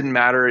rest didn't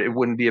matter, it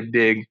wouldn't be a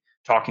big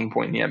talking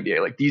point in the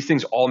NBA. These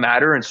things all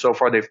matter, and so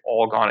far they've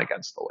all gone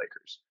against the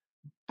Lakers.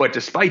 But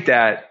despite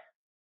that,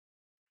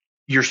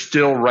 you're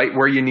still right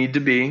where you need to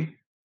be,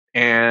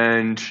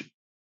 and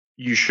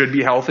you should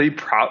be healthy,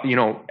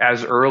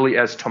 as early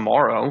as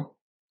tomorrow,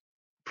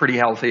 pretty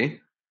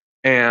healthy.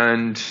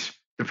 And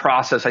the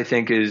process, I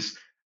think,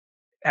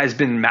 has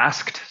been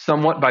masked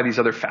somewhat by these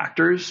other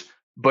factors,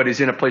 but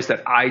is in a place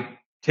that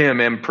Tim,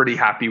 am pretty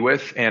happy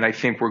with. And I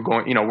think we're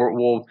going,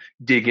 we'll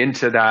dig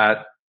into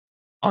that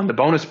on the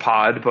bonus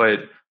pod, but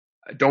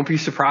don't be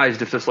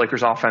surprised if this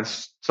Lakers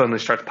offense suddenly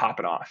starts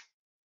popping off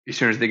as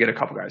soon as they get a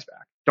couple guys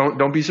back.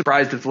 Don't be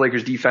surprised if the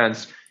Lakers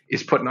defense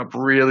is putting up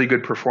really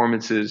good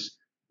performances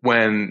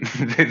when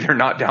they're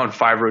not down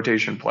 5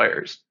 rotation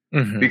players,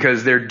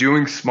 because they're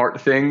doing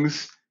smart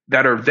things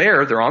that are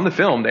there. They're on the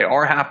film. They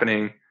are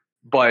happening,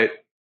 but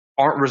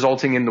aren't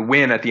resulting in the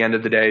win at the end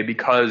of the day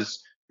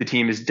because the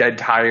team is dead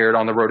tired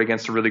on the road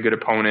against a really good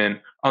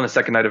opponent on the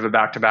second night of a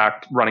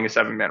back-to-back running a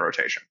 7-man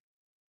rotation.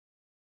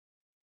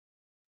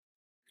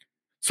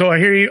 So I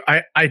hear you.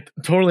 I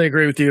totally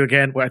agree with you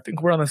again. I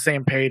think we're on the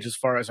same page as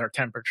far as our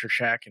temperature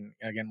check. And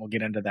again, we'll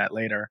get into that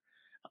later.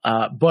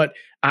 But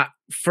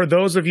for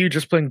those of you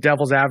just playing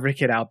devil's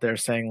advocate out there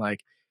saying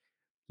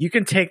you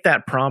can take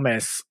that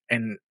promise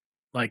and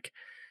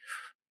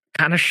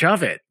kind of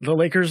shove it. The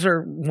Lakers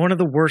are one of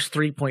the worst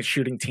 3-point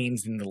shooting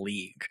teams in the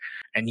league.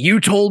 And you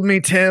told me,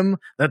 Tim,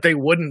 that they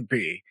wouldn't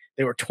be.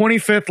 They were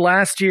 25th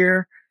last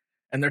year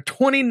and they're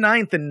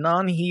 29th in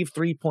non-heave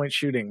 3-point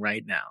shooting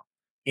right now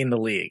in the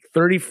league,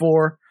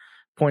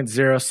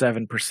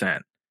 34.07%.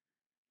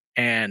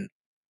 And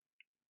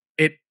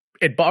it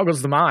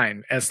boggles the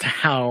mind as to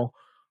how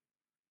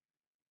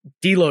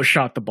D'Lo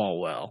shot the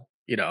ball well,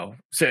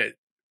 so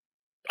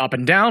up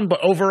and down, but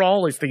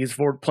overall, I think he's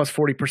plus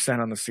 40%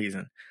 on the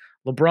season.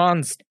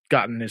 LeBron's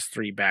gotten his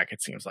 3 back,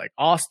 it seems like.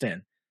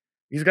 Austin,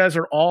 these guys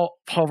are all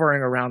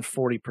hovering around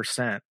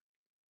 40%.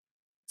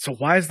 So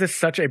why is this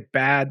such a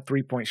bad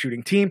 3-point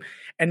shooting team?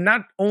 And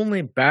not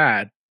only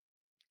bad,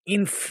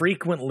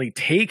 infrequently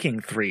taking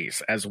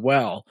threes as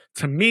well,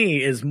 to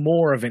me, is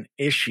more of an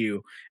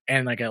issue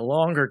and a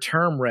longer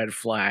term red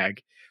flag.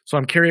 So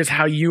I'm curious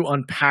how you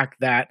unpack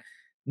that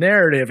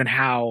narrative and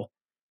how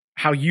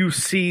you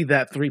see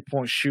that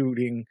 3-point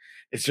shooting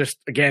is just,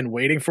 again,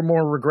 waiting for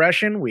more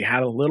regression. We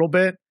had a little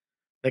bit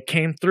that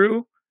came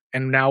through,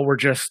 and now we're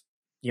just,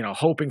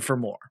 hoping for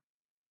more.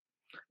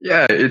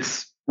 Yeah,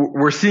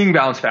 we're seeing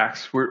bounce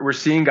backs. We're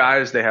seeing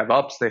guys, they have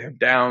ups, they have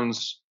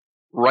downs.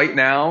 Right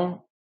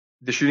now,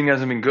 the shooting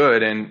hasn't been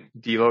good, and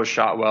D'Lo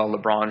shot well,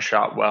 LeBron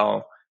shot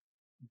well,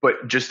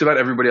 but just about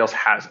everybody else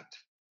hasn't.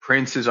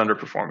 Prince is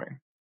underperforming,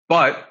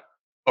 but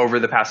over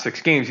the past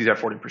 6 games, he's at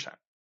 40%.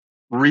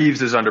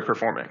 Reeves is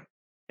underperforming,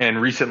 and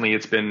recently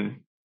it's been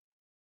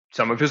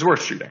some of his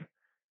worst shooting.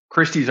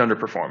 Christie's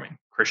underperforming.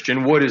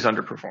 Christian Wood is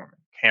underperforming.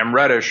 Cam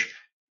Reddish,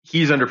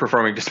 he's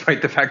underperforming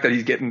despite the fact that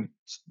he's getting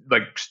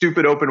like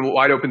stupid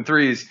wide open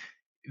threes.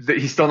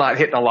 He's still not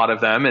hitting a lot of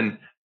them and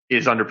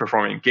is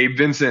underperforming. Gabe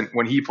Vincent,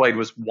 when he played,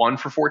 was 1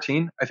 for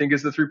 14, I think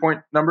is the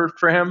 3-point number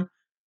for him.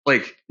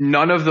 Like,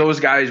 none of those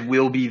guys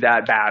will be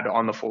that bad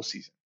on the full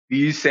season.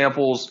 These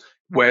samples,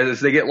 as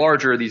they get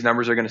larger, these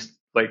numbers are going to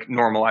like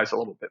normalize a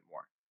little bit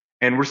more.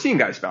 And we're seeing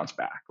guys bounce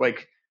back.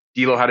 Like,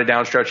 D'Lo had a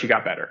down stretch, he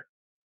got better.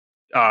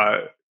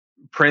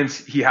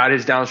 Prince, he had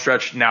his down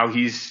stretch. Now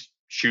he's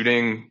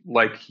shooting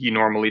like he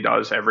normally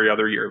does every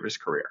other year of his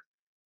career.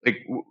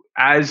 Like,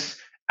 as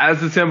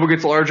the sample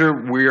gets larger,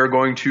 we are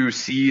going to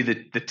see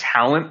the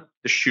talent,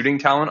 the shooting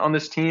talent on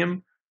this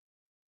team,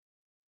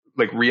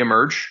 like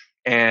reemerge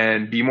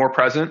and be more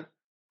present.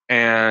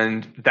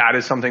 And that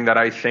is something that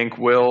I think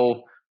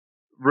will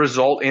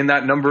result in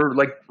that number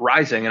like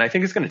rising. And I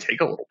think it's going to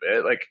take a little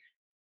bit. Like,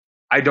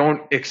 I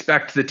don't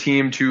expect the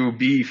team to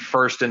be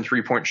first in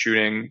 3-point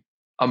shooting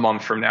a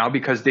month from now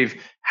because they've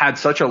had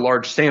such a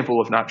large sample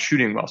of not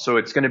shooting well. So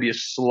it's going to be a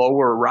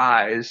slower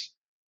rise.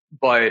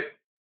 But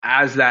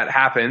as that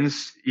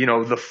happens, you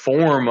know, the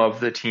form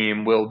of the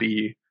team will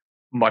be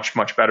much,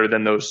 much better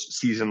than those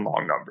season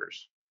long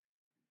numbers.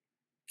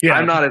 Yeah.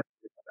 I'm not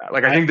that.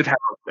 Like, I think the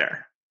talent's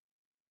there.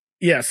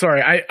 Yeah,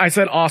 sorry. I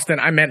said Austin.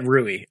 I meant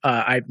Rui.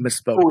 I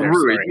misspoke there.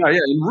 Rui. Yeah.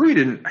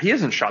 Rui he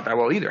hasn't shot that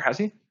well either, has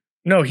he?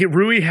 No,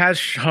 Rui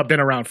has been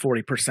around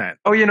 40%.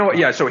 Oh, you know what?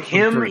 Yeah, so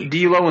him,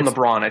 D'Lo, and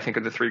LeBron, I think,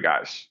 are the three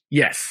guys.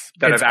 Yes.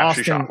 That have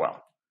actually shot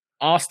well.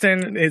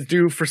 Austin is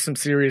due for some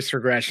serious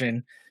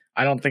regression.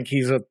 I don't think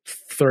he's a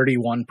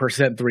 31%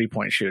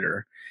 3-point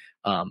shooter.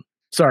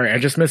 Sorry, I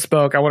just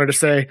misspoke. I wanted to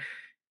say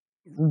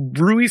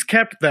Rui's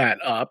kept that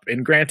up,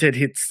 and granted,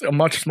 it's a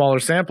much smaller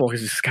sample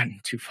because he's gotten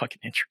 2 fucking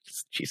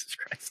injuries. Jesus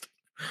Christ.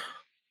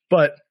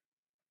 But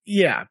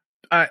yeah,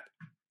 I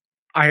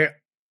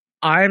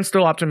am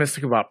still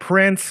optimistic about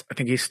Prince. I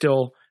think he's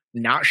still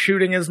not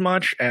shooting as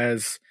much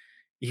as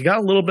he got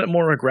a little bit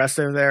more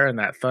aggressive there in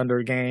that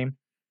Thunder game.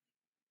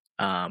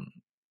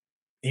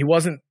 He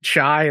wasn't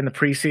shy in the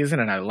preseason,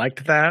 and I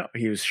liked that.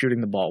 He was shooting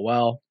the ball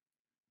well.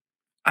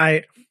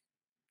 I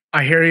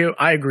hear you.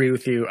 I agree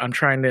with you. I'm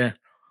trying to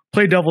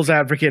play devil's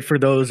advocate for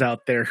those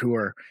out there who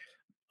are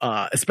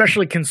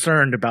especially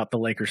concerned about the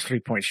Lakers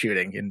 3-point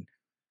shooting and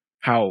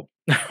how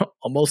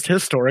almost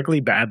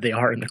historically bad they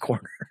are in the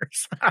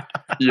corners.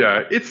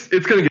 Yeah, it's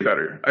going to get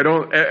better.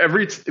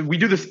 We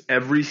do this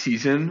every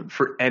season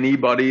for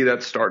anybody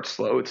that starts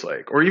slow. It's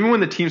like, or even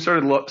when the team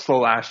started slow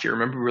last year,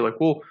 remember we were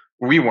like, well,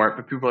 we weren't,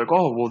 but people were like,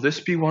 oh, will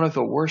this be one of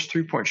the worst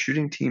 3-point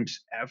shooting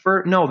teams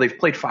ever? No, they've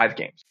played 5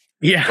 games.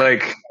 Yeah.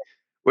 Like,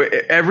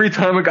 every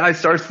time a guy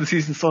starts the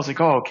season slow, it's like,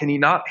 oh, can he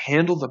not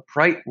handle the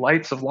bright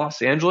lights of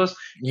Los Angeles?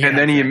 Yeah, and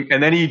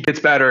then he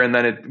gets better, and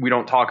then we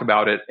don't talk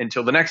about it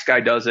until the next guy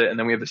does it, and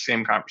then we have the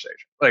same conversation.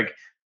 Like,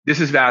 this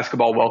is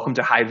basketball. Welcome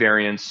to high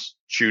variance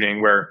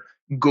shooting, where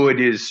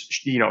good is,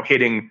 you know,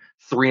 hitting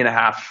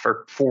 3.5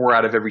 or 4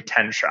 out of every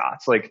 10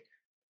 shots. Like,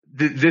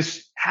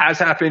 this has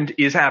happened,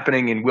 is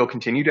happening, and will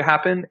continue to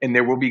happen. And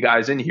there will be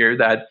guys in here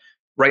that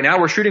right now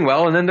we're shooting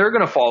well, and then they're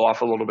going to fall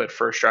off a little bit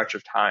for a stretch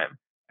of time,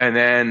 and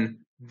then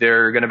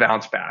they're going to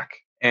bounce back.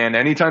 And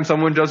anytime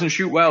someone doesn't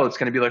shoot well, it's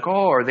going to be like,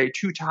 oh, are they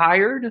too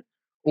tired?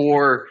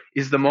 Or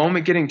is the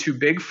moment getting too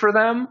big for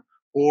them?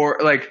 Or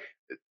like,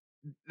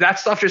 that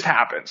stuff just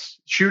happens.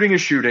 Shooting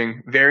is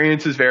shooting.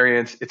 Variance is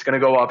variance. It's going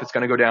to go up. It's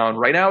going to go down.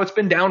 Right now, it's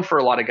been down for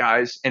a lot of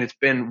guys, and it's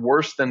been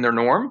worse than their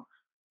norm.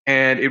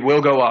 And it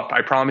will go up.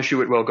 I promise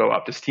you it will go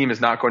up. This team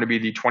is not going to be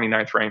the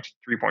 29th ranked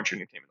 3-point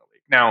shooting team in the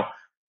league. Now,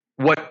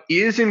 what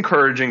is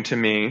encouraging to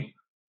me,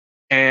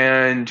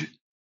 and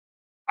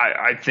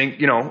I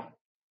think, you know,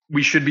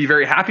 we should be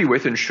very happy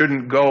with and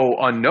shouldn't go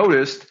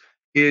unnoticed,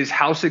 is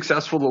how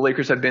successful the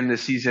Lakers have been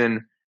this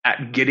season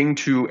at getting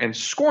to and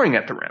scoring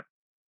at the rim.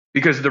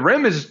 Because the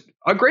rim is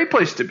a great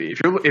place to be.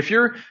 If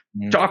you're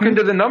talking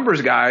to the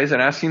numbers guys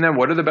and asking them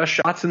what are the best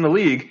shots in the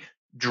league,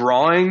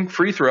 drawing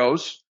free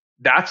throws,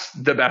 that's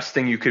the best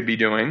thing you could be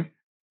doing.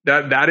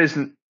 That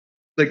isn't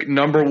like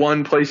number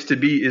one place to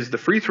be is the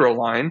free throw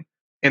line.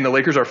 And the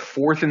Lakers are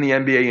 4th in the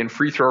NBA in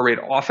free throw rate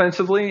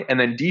offensively, and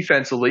then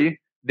defensively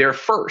they're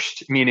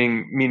first,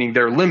 meaning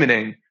they're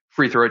limiting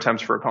free throw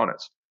attempts for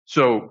opponents.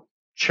 So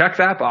check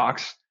that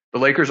box. The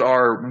Lakers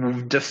are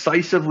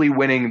decisively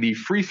winning the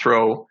free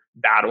throw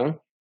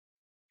battle.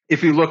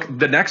 If you look,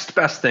 the next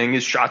best thing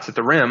is shots at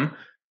the rim.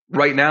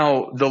 Right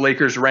now, the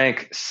Lakers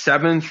rank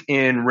 7th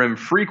in rim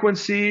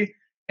frequency,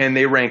 and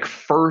they rank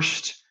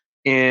 1st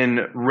in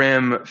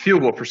rim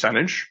field goal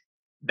percentage.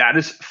 That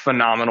is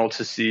phenomenal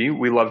to see.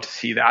 We love to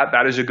see that.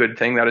 That is a good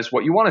thing. That is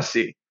what you want to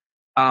see.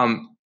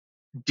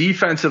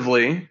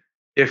 Defensively,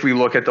 if we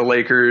look at the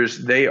Lakers,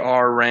 they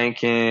are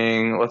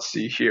ranking, let's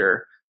see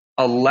here,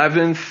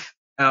 11th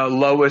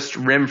lowest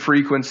rim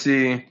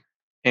frequency,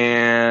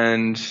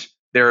 and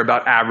they're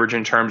about average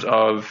in terms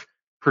of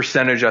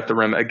percentage at the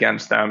rim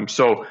against them.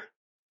 So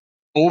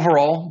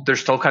overall, they're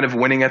still kind of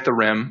winning at the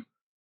rim.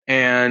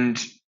 And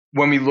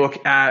when we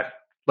look at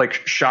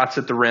like shots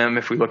at the rim,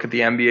 if we look at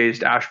the NBA's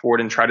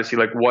dashboard and try to see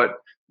like what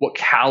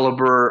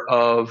caliber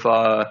of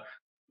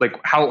like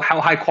how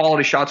high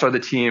quality shots are the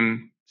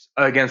team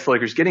against the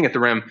Lakers getting at the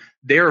rim,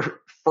 they're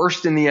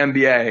first in the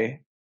NBA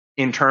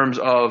in terms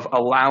of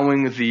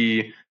allowing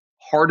the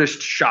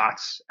hardest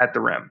shots at the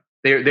rim.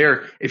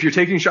 They're if you're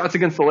taking shots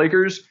against the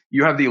Lakers,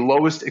 you have the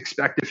lowest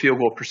expected field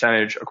goal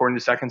percentage according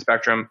to Second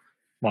Spectrum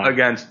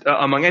against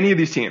among any of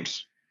these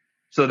teams.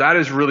 So that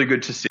is really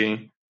good to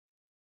see,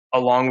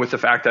 along with the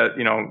fact that,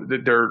 you know,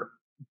 they're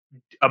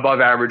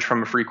above average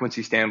from a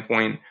frequency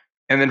standpoint.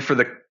 And then for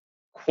the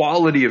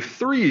quality of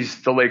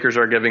threes the Lakers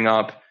are giving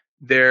up,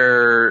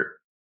 they're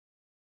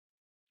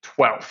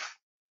 12th.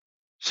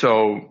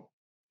 So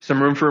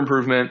some room for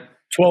improvement.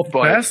 12th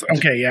best?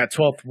 Okay, yeah,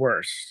 12th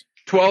worst.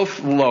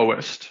 12th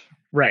lowest.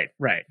 Right.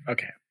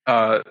 Okay.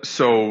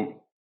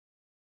 So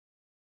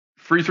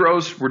free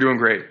throws, we're doing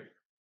great.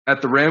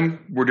 At the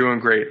rim, we're doing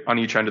great on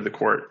each end of the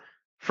court.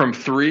 From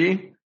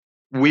three,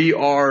 we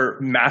are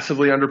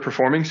massively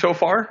underperforming so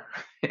far,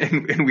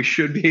 and we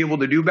should be able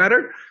to do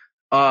better.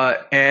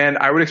 And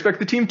I would expect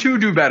the team to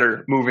do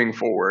better moving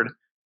forward.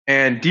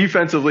 And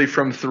defensively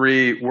from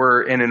three,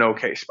 we're in an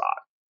okay spot.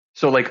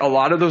 So like a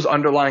lot of those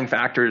underlying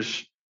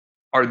factors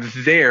are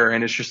there,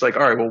 and it's just like,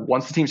 all right, well,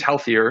 once the team's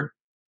healthier,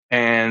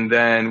 and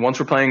then once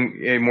we're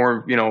playing a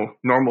more, you know,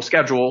 normal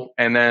schedule,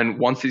 and then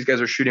once these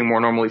guys are shooting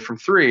more normally from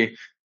three,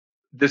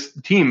 this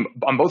team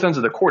on both ends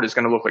of the court is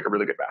going to look like a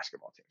really good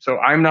basketball team. So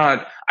I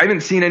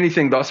haven't seen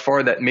anything thus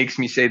far that makes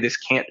me say this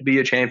can't be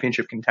a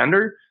championship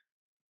contender,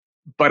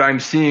 but I'm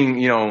seeing,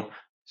 you know,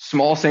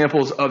 small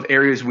samples of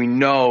areas we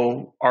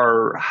know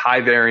are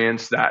high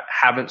variance that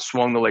haven't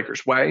swung the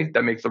Lakers' way,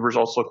 that make the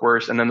results look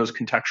worse. And then those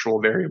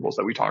contextual variables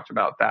that we talked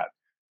about that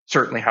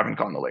certainly haven't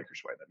gone the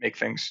Lakers' way,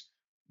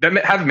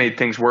 that have made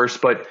things worse,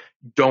 but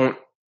don't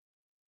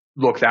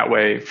look that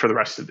way for the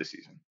rest of the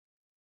season.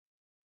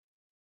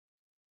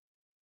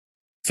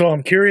 So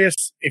I'm curious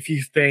if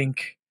you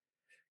think,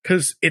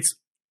 because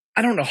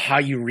I don't know how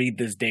you read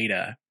this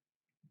data,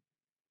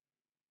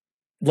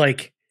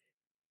 like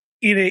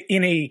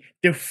in a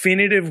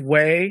definitive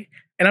way.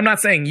 And I'm not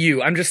saying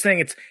you, I'm just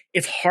saying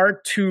it's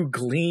hard to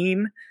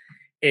glean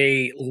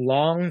a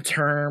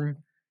long-term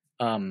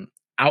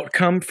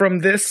outcome from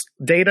this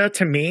data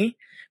to me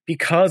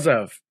because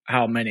of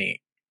how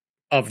many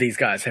of these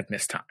guys have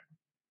missed time,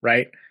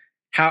 right?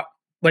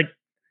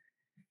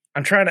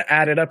 I'm trying to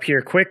add it up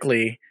here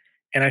quickly.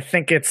 And I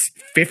think it's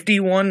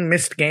 51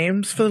 missed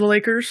games for the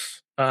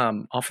Lakers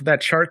off of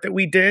that chart that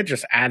we did,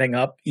 just adding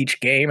up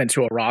each game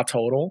into a raw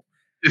total.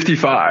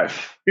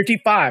 55.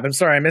 I'm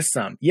sorry, I missed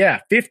some. Yeah,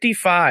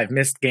 55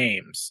 missed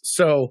games.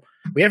 So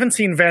we haven't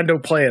seen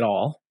Vando play at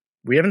all.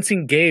 We haven't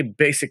seen Gabe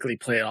basically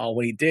play at all.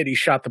 When he did, he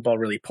shot the ball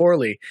really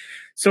poorly.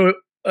 So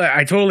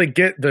I totally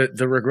get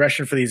the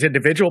regression for these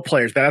individual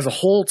players, but as a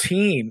whole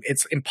team,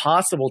 it's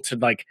impossible to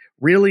like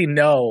really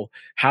know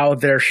how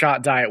their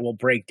shot diet will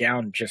break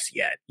down just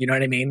yet. You know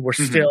what I mean? We're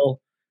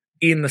still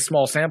in the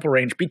small sample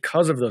range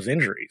because of those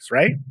injuries,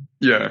 right?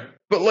 Yeah.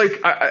 But like,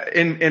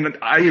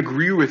 I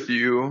agree with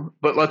you,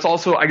 but let's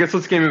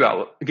game it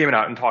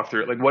out and talk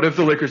through it. Like, what have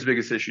the Lakers'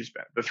 biggest issues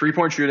been? The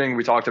 3-point shooting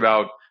we talked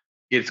about,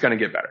 it's going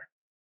to get better.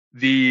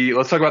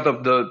 Let's talk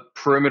about the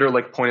perimeter,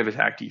 like point of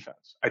attack defense.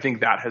 I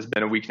think that has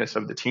been a weakness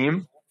of the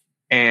team.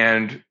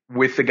 And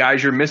with the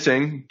guys you're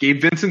missing,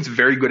 Gabe Vincent's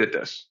very good at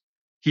this.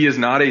 He is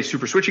not a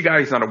super switchy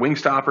guy. He's not a wing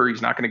stopper.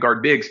 He's not going to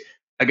guard bigs.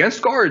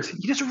 Against guards,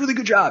 he does a really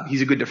good job.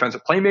 He's a good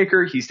defensive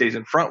playmaker. He stays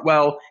in front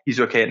well.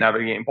 He's okay at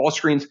navigating ball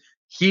screens.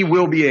 He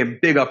will be a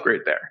big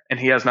upgrade there, and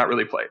he has not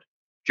really played.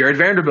 Jared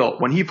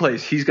Vanderbilt, when he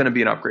plays, he's going to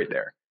be an upgrade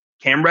there.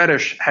 Cam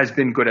Reddish has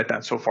been good at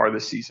that so far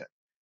this season.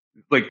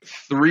 Like,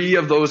 three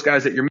of those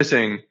guys that you're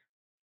missing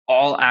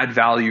all add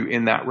value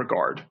in that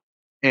regard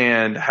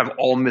and have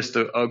all missed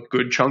a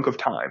good chunk of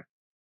time.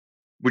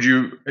 Would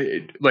you,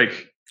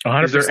 like,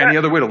 100%. Is there any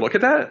other way to look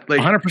at that? Like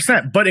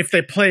 100%. But if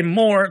they play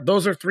more,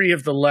 those are three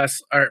of the less,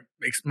 or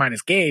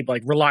minus Gabe,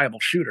 like reliable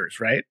shooters,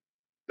 right?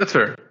 That's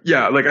fair.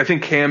 Yeah, like I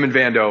think Cam and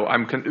Vando,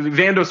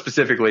 Vando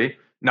specifically,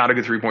 not a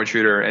good 3-point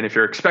shooter. And if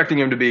you're expecting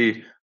him to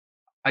be,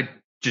 I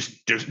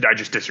just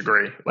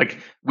disagree. Like,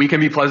 we can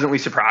be pleasantly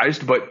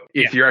surprised, but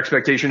if your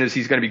expectation is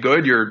he's going to be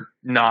good, you're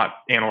not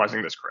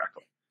analyzing this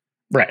correctly.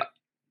 Right.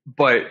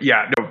 But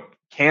yeah, no,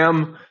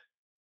 Cam,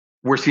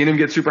 we're seeing him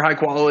get super high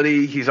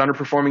quality. He's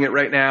underperforming it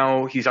right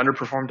now. He's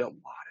underperformed a lot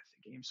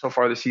of the games so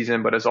far this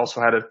season, but has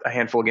also had a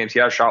handful of games he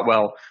has shot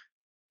well.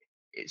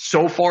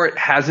 So far, it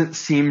hasn't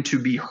seemed to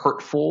be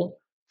hurtful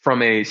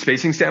from a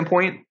spacing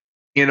standpoint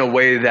in a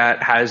way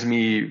that has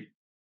me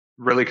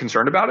really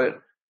concerned about it.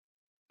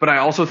 But I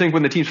also think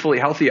when the team's fully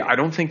healthy, I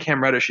don't think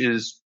Cam Reddish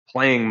is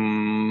playing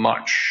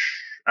much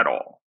at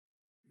all.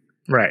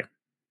 Right.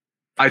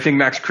 I think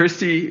Max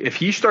Christie, if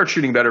he starts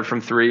shooting better from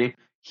three,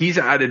 he's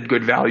added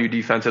good value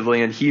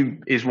defensively, and he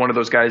is one of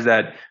those guys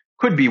that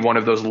could be one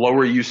of those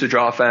lower usage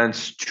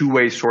offense,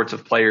 two-way sorts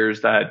of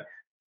players that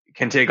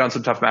can take on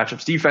some tough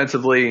matchups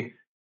defensively,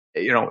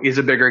 you know, is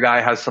a bigger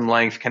guy, has some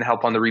length, can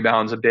help on the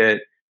rebounds a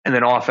bit, and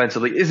then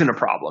offensively isn't a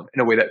problem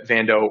in a way that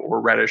Vando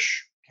or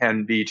Reddish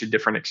can be to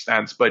different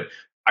extents. But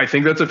I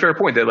think that's a fair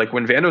point that like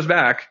when Vando's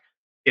back,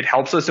 it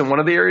helps us in one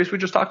of the areas we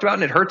just talked about,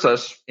 and it hurts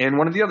us in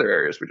one of the other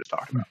areas we just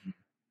talked about.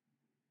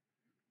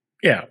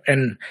 Yeah,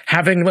 and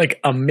having like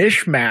a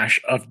mishmash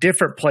of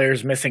different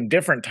players missing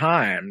different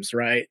times,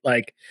 right?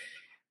 Like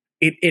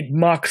it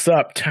mucks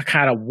up to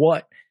kind of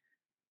what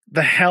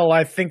the hell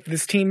I think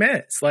this team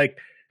is. Like,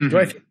 do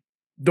I think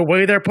the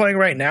way they're playing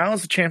right now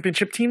is a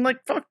championship team? Like,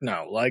 fuck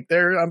no. Like,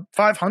 they're a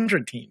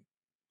 500 team,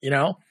 you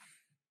know?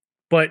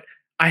 But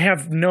I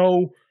have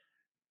no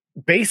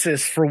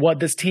basis for what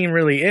this team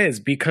really is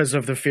because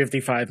of the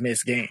 55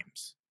 missed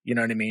games. You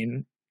know what I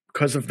mean?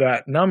 Because of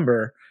that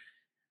number.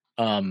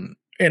 And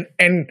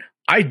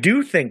I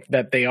do think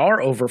that they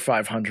are over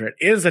 500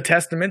 is a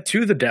testament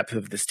to the depth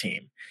of this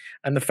team.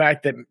 And the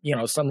fact that, you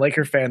know, some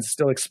Laker fans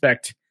still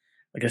expect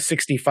like a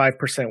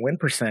 65% win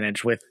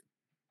percentage with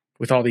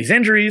all these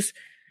injuries.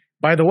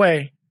 By the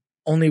way,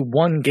 only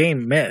one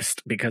game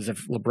missed because of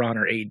LeBron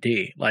or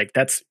AD. Like,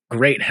 that's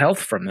great health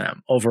from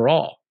them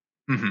overall.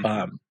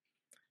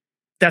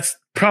 That's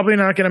probably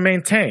not going to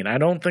maintain. I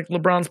don't think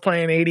LeBron's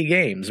playing 80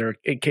 games or,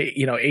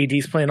 you know,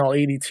 AD's playing all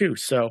 82.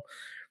 So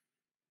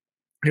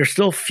there's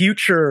still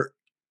future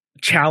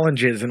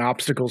challenges and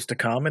obstacles to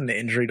come in the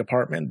injury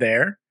department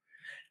there.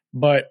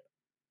 But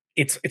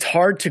it's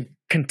hard to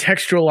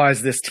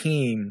contextualize this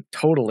team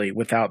totally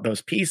without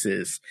those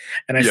pieces.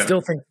 And I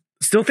still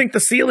think the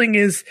ceiling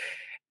is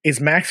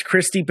Max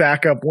Christie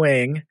backup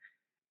wing.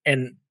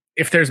 And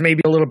if there's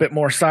maybe a little bit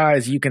more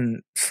size, you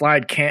can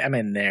slide Cam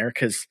in there,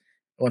 because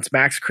once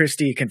Max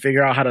Christie can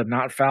figure out how to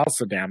not foul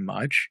so damn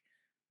much,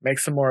 make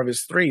some more of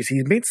his threes.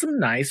 He's made some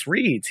nice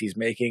reads. He's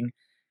making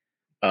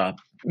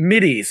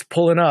middies,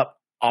 pulling up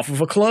off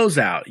of a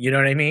closeout. You know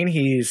what I mean?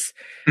 He's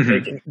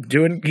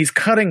he's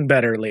cutting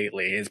better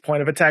lately. His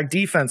point of attack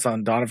defense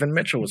on Donovan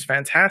Mitchell was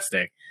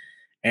fantastic.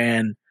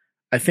 And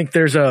I think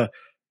there's a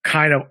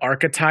kind of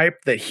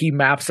archetype that he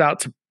maps out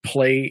to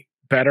play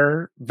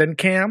better than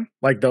Cam,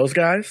 like those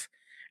guys.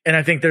 And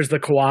I think there's the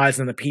Kawhis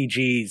and the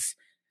PGs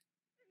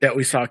that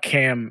we saw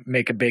Cam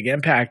make a big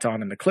impact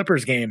on in the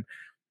Clippers game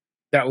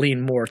that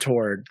lean more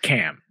toward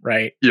Cam,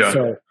 right? Yeah.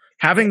 So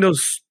having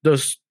those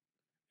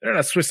they're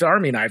not Swiss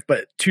Army knife,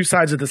 but two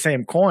sides of the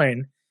same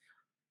coin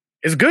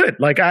is good.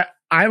 Like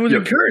I was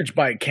encouraged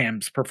by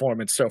Cam's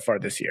performance so far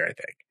this year, I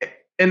think.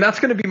 And that was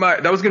going to be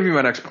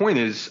my next point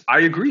is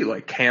I agree.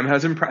 Like, Cam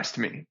has impressed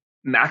me.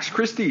 Max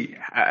Christie,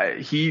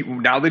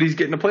 now that he's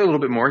getting to play a little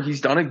bit more,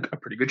 he's done a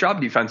pretty good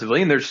job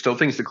defensively, and there's still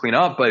things to clean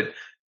up, but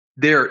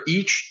they're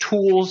each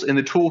tools in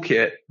the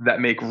toolkit that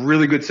make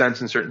really good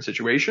sense in certain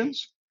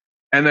situations.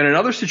 And then in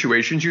other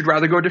situations, you'd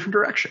rather go a different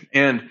direction.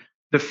 And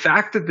the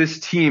fact that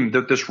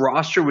this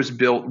roster was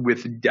built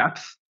with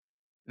depth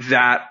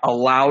that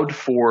allowed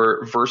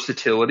for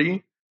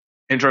versatility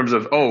in terms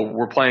of,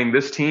 we're playing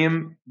this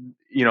team,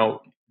 you know,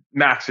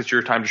 Max, it's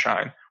your time to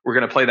shine. We're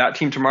going to play that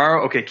team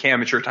tomorrow. Okay,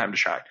 Cam, it's your time to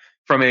shine.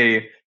 From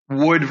a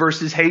Wood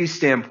versus Hayes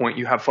standpoint,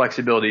 you have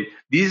flexibility.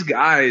 These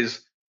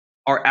guys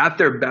are at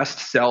their best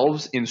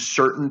selves in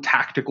certain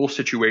tactical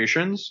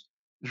situations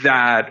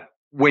that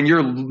when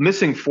you're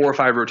missing 4 or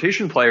 5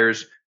 rotation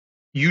players,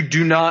 you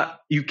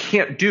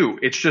can't do.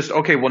 It's just,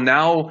 okay, well,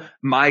 now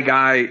my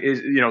guy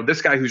is, you know,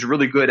 this guy who's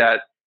really good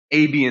at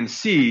A, B, and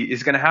C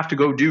is going to have to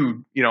go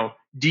do, you know,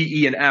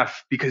 D, E, and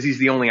F because he's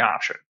the only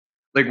option.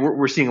 Like,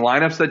 we're seeing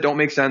lineups that don't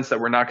make sense that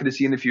we're not going to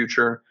see in the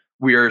future.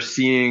 We are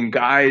seeing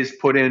guys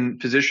put in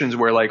positions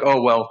where, like,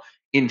 oh, well,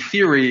 in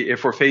theory,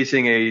 if we're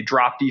facing a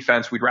drop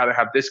defense, we'd rather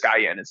have this guy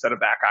in instead of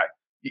that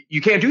guy.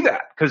 You can't do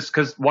that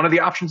because one of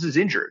the options is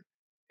injured.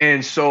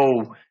 And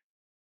so,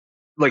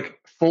 like,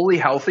 fully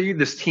healthy,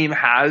 this team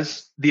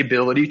has the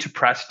ability to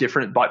press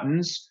different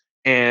buttons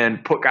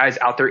and put guys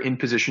out there in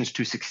positions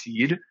to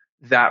succeed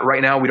that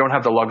right now we don't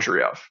have the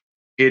luxury of.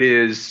 It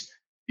is,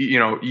 you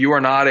know, you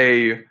are not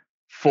a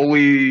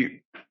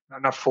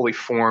not fully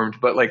formed,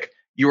 but like,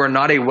 you are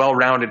not a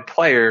well-rounded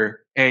player,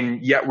 and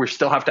yet we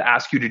still have to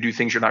ask you to do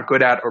things you're not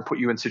good at or put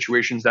you in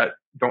situations that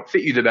don't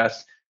fit you the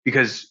best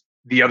because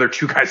the other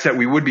 2 guys that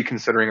we would be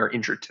considering are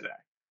injured today.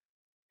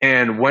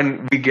 And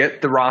when we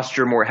get the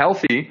roster more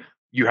healthy,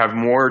 you have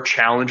more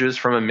challenges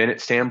from a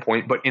minute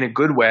standpoint, but in a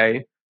good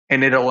way.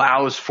 And it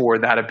allows for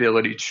that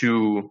ability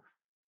to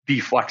be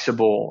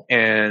flexible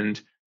and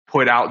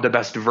put out the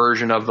best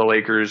version of the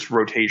Lakers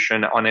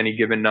rotation on any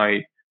given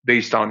night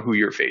based on who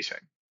you're facing.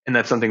 And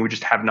that's something we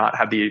just have not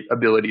had the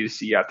ability to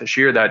see yet this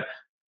year. That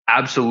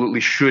absolutely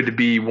should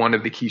be one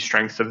of the key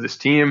strengths of this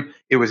team.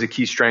 It was a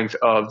key strength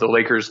of the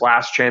Lakers'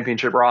 last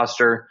championship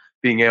roster,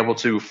 being able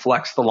to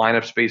flex the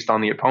lineups based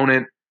on the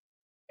opponent,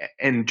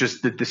 and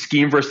just the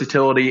scheme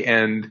versatility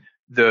and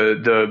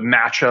the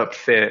matchup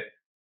fit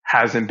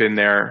hasn't been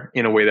there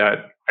in a way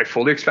that I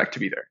fully expect to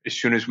be there as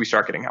soon as we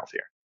start getting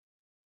healthier.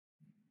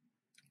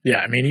 Yeah,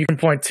 I mean, you can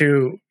point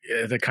to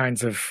the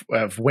kinds of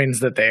wins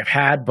that they've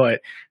had,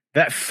 but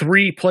that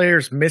 3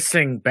 players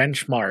missing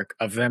benchmark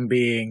of them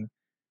being,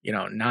 you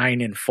know,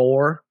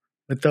 9-4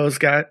 with those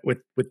guys, with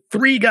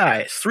 3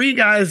 guys. 3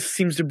 guys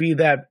seems to be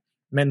that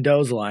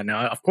Mendoza line.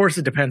 Now, of course,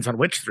 it depends on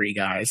which 3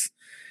 guys.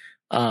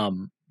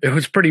 it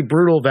was pretty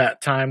brutal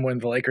that time when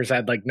the Lakers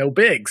had like no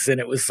bigs, and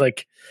it was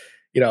like,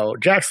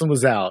 Jackson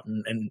was out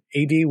and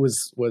AD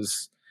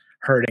was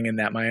hurting in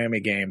that Miami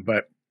game.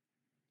 But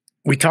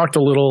we talked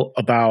a little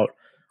about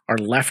our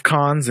left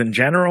cons in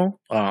general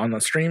on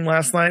the stream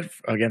last night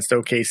against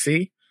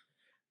OKC,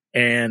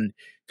 and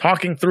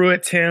talking through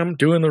it, Tim,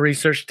 doing the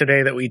research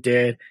today that we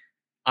did.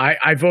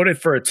 I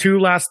voted for a 2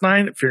 last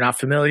night. If you're not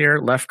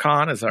familiar, left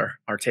con is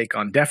our take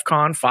on def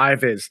con.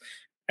 5 is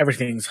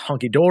everything's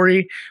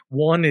hunky-dory.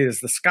 1 is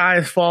the sky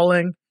is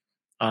falling.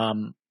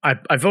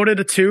 I voted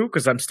a 2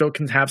 because I'm still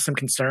can have some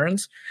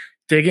concerns.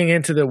 Digging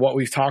into what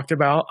we've talked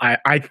about,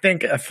 I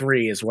think a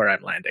 3 is where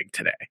I'm landing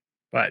today.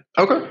 But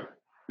okay.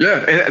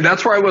 Yeah, and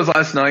that's where I was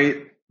last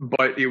night,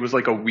 but it was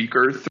like a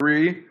weaker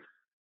 3.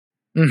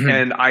 Mm-hmm.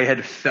 And I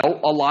had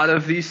felt a lot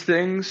of these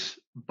things,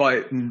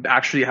 but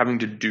actually having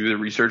to do the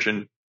research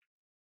and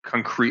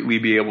concretely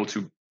be able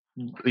to,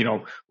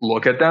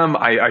 look at them,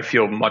 I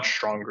feel much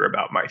stronger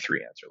about my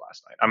 3 answer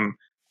last night.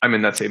 I'm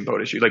in that same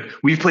boat as you. Like,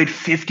 we've played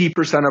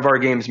 50% of our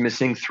games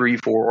missing 3,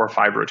 4, or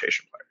 5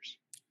 rotation players.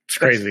 It's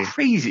crazy. That's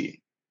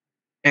crazy.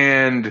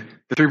 And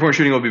the 3-point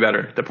shooting will be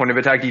better. The point of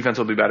attack defense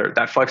will be better.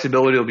 That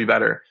flexibility will be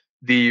better.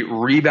 The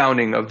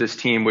rebounding of this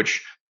team,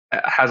 which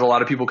has a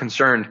lot of people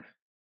concerned,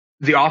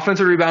 the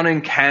offensive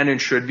rebounding can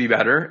and should be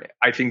better.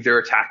 I think there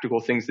are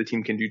tactical things the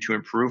team can do to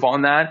improve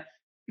on that.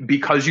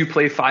 Because you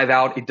play 5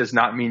 out, it does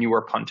not mean you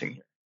are punting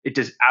here. It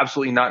does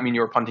absolutely not mean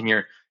you are punting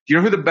here. Do you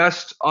know who the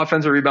best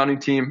offensive rebounding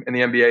team in the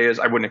NBA is?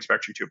 I wouldn't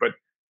expect you to, but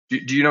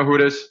do you know who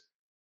it is?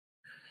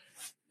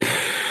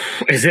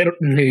 Is it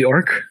New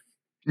York?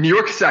 New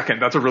York's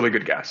second. That's a really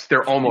good guess.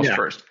 They're almost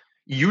first.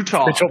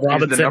 Utah is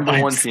the number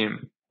 1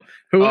 team.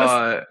 Who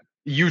is?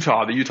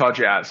 Utah, the Utah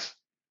Jazz.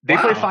 They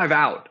play 5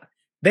 out.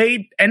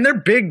 They're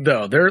big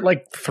though. They're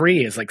like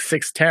 3 is like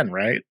 6'10",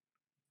 right?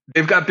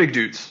 They've got big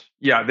dudes.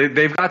 Yeah,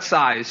 they've got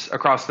size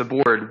across the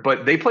board,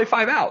 but they play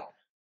 5 out.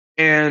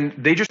 And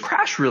they just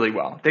crash really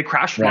well. They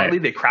crash smartly.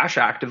 Right. They crash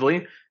actively.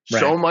 Right.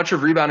 So much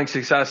of rebounding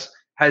success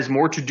has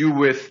more to do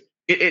with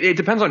it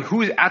depends on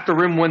who's at the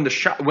rim when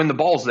the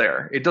ball's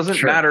there. It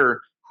doesn't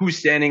matter who's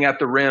standing at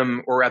the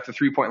rim or at the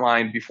 3-point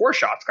line before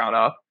shots gone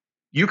up.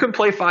 You can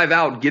play 5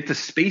 out, get the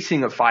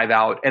spacing of 5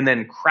 out, and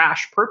then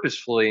crash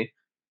purposefully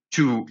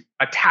to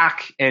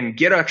attack and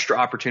get extra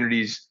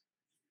opportunities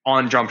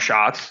on jump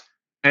shots.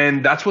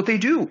 And that's what they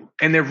do.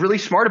 And they're really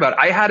smart about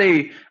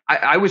it.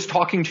 I was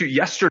talking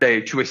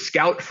yesterday to a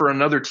scout for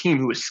another team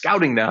who was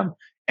scouting them.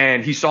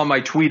 And he saw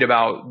my tweet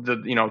about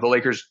the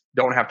Lakers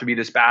don't have to be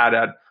this bad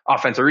at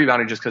offensive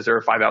rebounding just because they're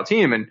a 5 out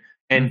team.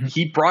 And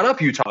he brought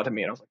up Utah to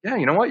me. And I was like, yeah,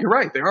 you know what? You're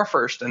right. They are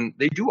first. And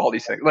they do all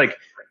these things. Like,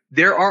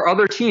 there are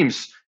other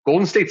teams.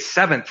 Golden State's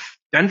 7th.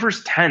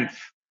 Denver's 10th.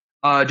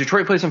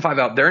 Detroit plays in 5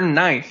 out. They're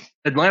 9th.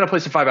 Atlanta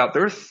plays in 5 out.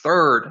 They're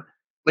 3rd.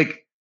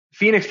 Like,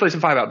 Phoenix plays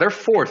in 5 out. They're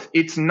 4th.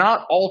 It's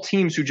not all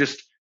teams who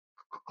just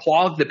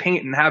clog the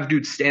paint and have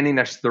dudes standing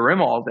next to the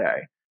rim all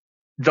day.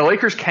 The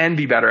Lakers can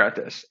be better at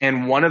this.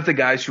 And one of the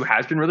guys who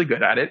has been really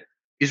good at it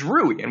is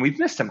Rui, and we've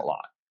missed him a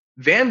lot.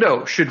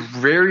 Vando should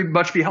very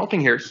much be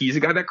helping here. He's a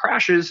guy that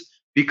crashes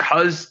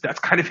because that's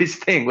kind of his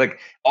thing. Like,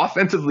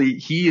 offensively,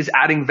 he is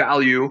adding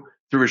value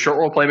through his short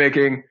roll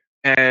playmaking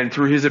and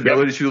through his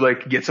ability to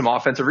like get some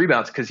offensive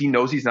rebounds because he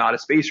knows he's not a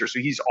spacer. So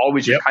he's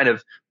always just kind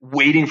of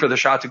waiting for the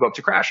shot to go up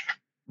to crash.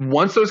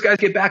 Once those guys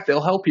get back,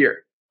 they'll help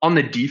here. On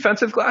the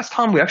defensive glass,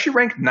 Tom, we actually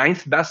ranked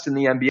 9th best in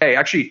the NBA,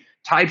 actually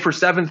tied for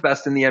 7th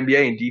best in the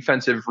NBA in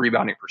defensive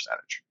rebounding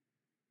percentage.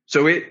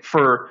 So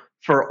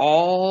for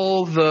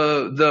all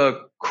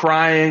the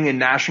crying and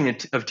gnashing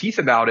of teeth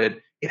about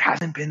it, it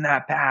hasn't been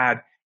that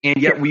bad.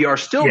 And yet we are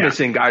still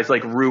missing guys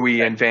like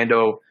Rui and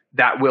Vando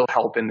that will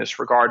help in this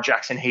regard.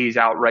 Jackson Hayes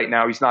out right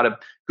now. He's not a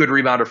good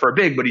rebounder for a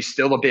big, but he's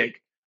still a big.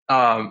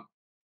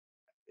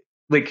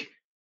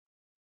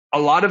 A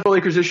lot of the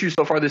Lakers' issues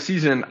so far this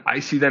season, I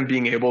see them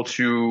being able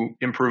to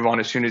improve on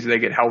as soon as they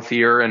get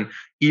healthier. And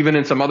even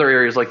in some other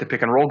areas like the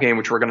pick and roll game,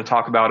 which we're going to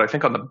talk about, I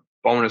think on the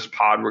bonus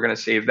pod, we're going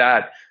to save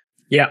that.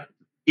 Yeah.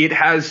 It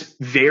has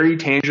very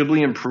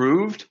tangibly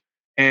improved.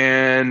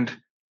 And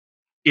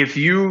if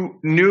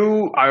you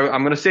knew,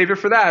 I'm going to save it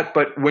for that.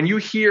 But when you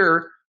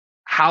hear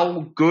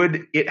how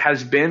good it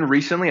has been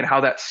recently and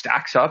how that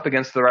stacks up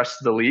against the rest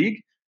of the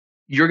league,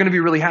 you're going to be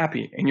really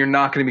happy and you're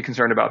not going to be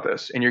concerned about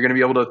this. And you're going to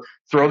be able to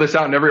throw this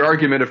out in every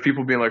argument of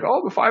people being like,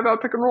 oh, the 5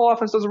 out pick and roll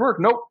offense doesn't work.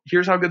 Nope.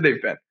 Here's how good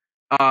they've been.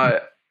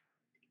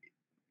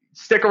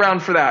 Stick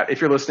around for that if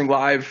you're listening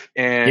live.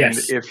 And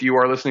if you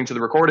are listening to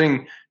the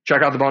recording,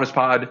 check out the bonus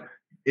pod.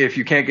 If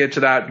you can't get to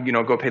that,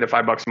 go pay the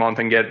 $5 a month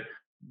and get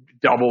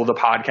double the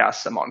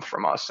podcasts a month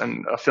from us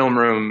and a film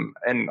room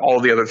and all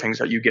the other things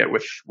that you get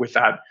with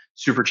that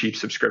super cheap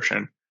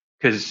subscription.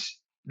 Because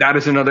that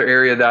is another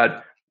area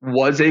that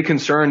was a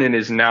concern and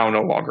is now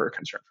no longer a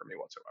concern for me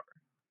whatsoever.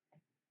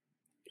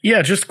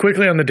 Yeah, just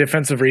quickly on the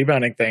defensive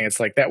rebounding thing,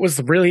 it's like that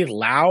was really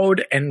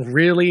loud and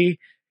really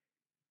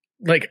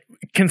like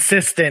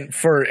consistent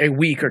for a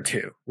week or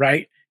two,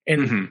 right?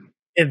 And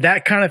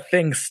that kind of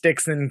thing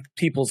sticks in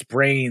people's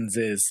brains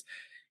is,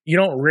 you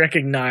don't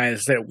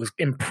recognize that it was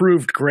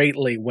improved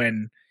greatly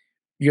when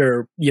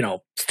you're,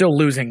 still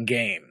losing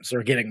games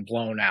or getting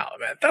blown out.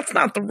 That's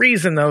not the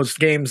reason those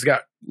games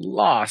got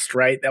lost,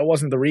 right? That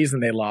wasn't the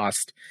reason they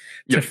lost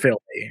to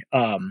Philly.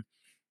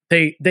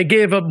 They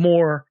gave up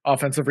more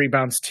offensive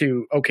rebounds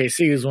to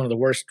OKC, who's one of the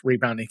worst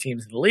rebounding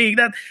teams in the league.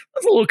 That's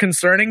a little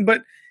concerning,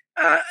 but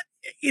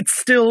it's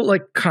still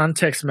like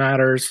context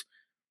matters.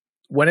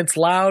 When it's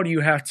loud,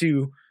 you have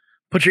to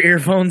put your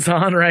earphones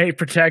on, right?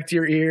 Protect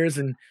your ears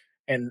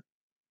and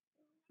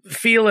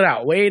feel it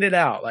out, wait it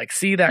out, like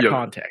see that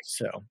context.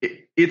 So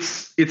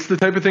it's the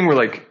type of thing where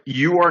like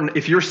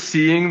if you're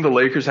seeing the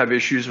Lakers have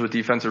issues with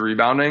defensive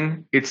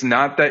rebounding, it's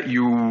not that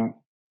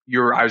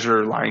your eyes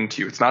are lying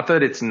to you. It's not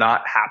that it's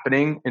not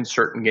happening in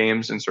certain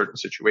games, in certain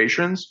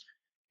situations.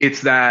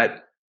 It's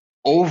that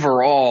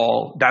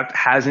overall, that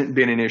hasn't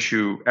been an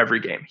issue every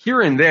game.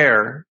 Here and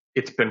there,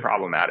 it's been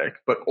problematic.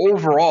 But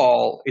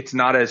overall, it's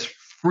not as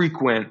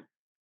frequent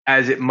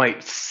as it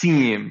might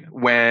seem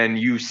when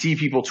you see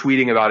people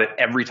tweeting about it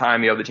every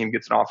time the other team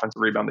gets an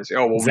offensive rebound. They say,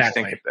 oh, well, we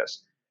stink at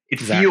this. It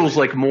feels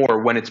like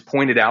more when it's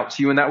pointed out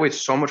to you in that way.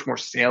 It's so much more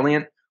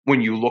salient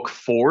when you look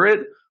for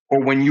it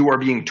or when you are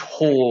being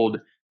told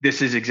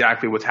this is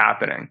exactly what's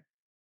happening.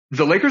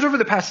 The Lakers over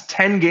the past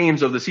 10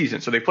 games of the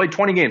season, so they played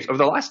 20 games. Over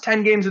the last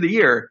 10 games of the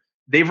year,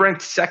 they've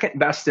ranked second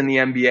best in the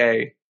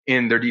NBA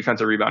in their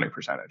defensive rebounding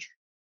percentage.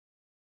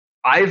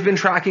 I've been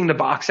tracking the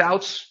box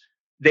outs.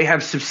 They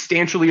have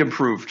substantially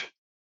improved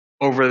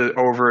over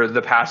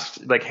the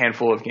past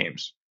handful of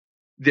games.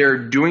 They're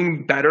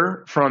doing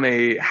better from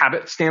a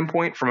habit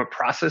standpoint, from a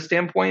process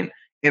standpoint,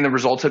 and the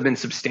results have been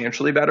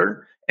substantially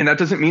better. And that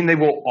doesn't mean they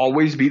will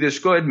always be this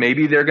good.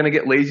 Maybe they're going to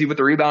get lazy with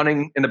the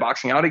rebounding and the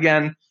boxing out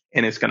again,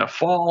 and it's going to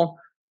fall.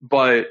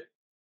 But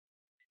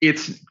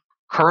it's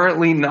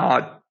currently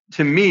not,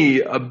 to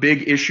me, a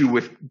big issue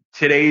with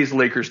today's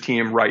Lakers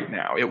team right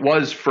now. It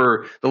was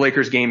for the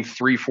Lakers game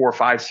 3, 4,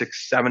 5,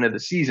 6, 7 of the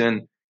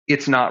season.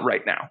 It's not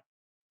right now.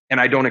 And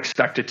I don't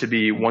expect it to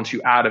be once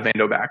you add a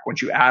Vando back,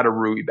 once you add a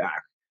Rui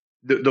back.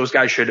 Those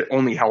guys should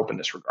only help in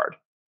this regard.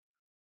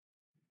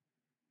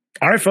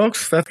 All right,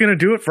 folks, that's going to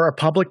do it for our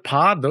public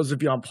pod. Those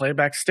of you on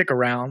playback, stick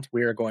around.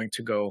 We are going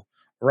to go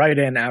right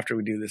in after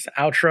we do this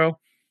outro.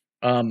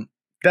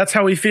 That's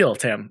how we feel,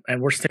 Tim,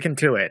 and we're sticking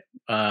to it.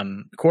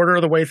 Quarter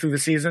of the way through the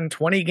season,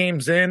 20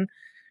 games in,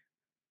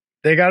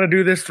 they got to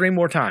do this 3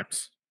 more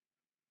times.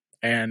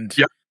 And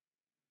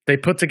they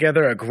put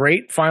together a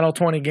great final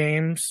 20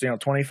 games,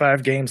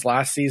 25 games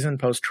last season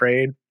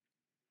post-trade.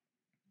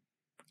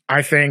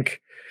 I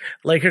think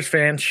Lakers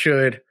fans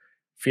should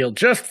feel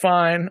just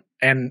fine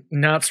and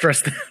not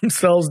stress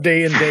themselves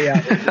day in, day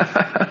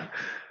out.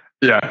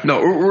 Yeah, no,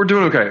 we're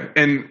doing okay.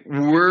 And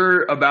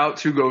we're about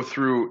to go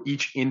through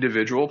each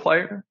individual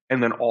player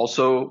and then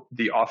also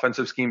the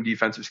offensive scheme,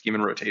 defensive scheme,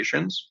 and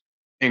rotations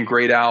and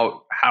grade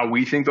out how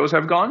we think those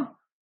have gone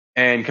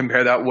and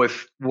compare that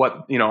with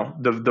what,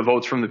 the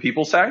votes from the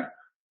people say.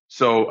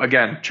 So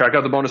again, check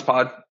out the bonus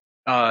pod.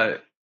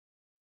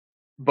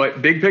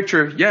 But big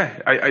picture,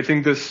 I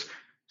think this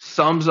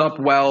sums up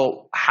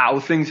well how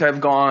things have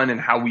gone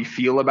and how we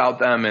feel about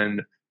them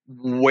and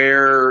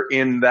where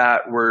in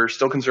that we're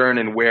still concerned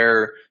and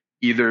where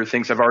either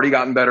things have already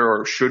gotten better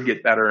or should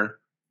get better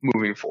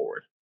moving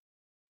forward.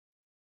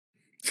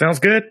 Sounds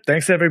good.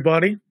 Thanks,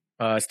 everybody.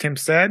 As Tim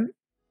said,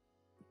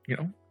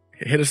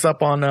 hit us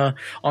up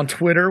on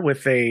Twitter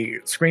with a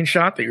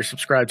screenshot that you're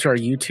subscribed to our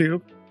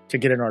YouTube to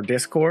get in our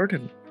Discord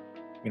and,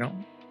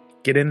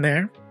 get in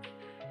there.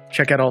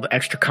 Check out all the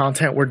extra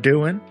content we're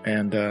doing.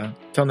 And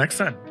until next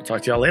time, we'll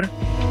talk to y'all later.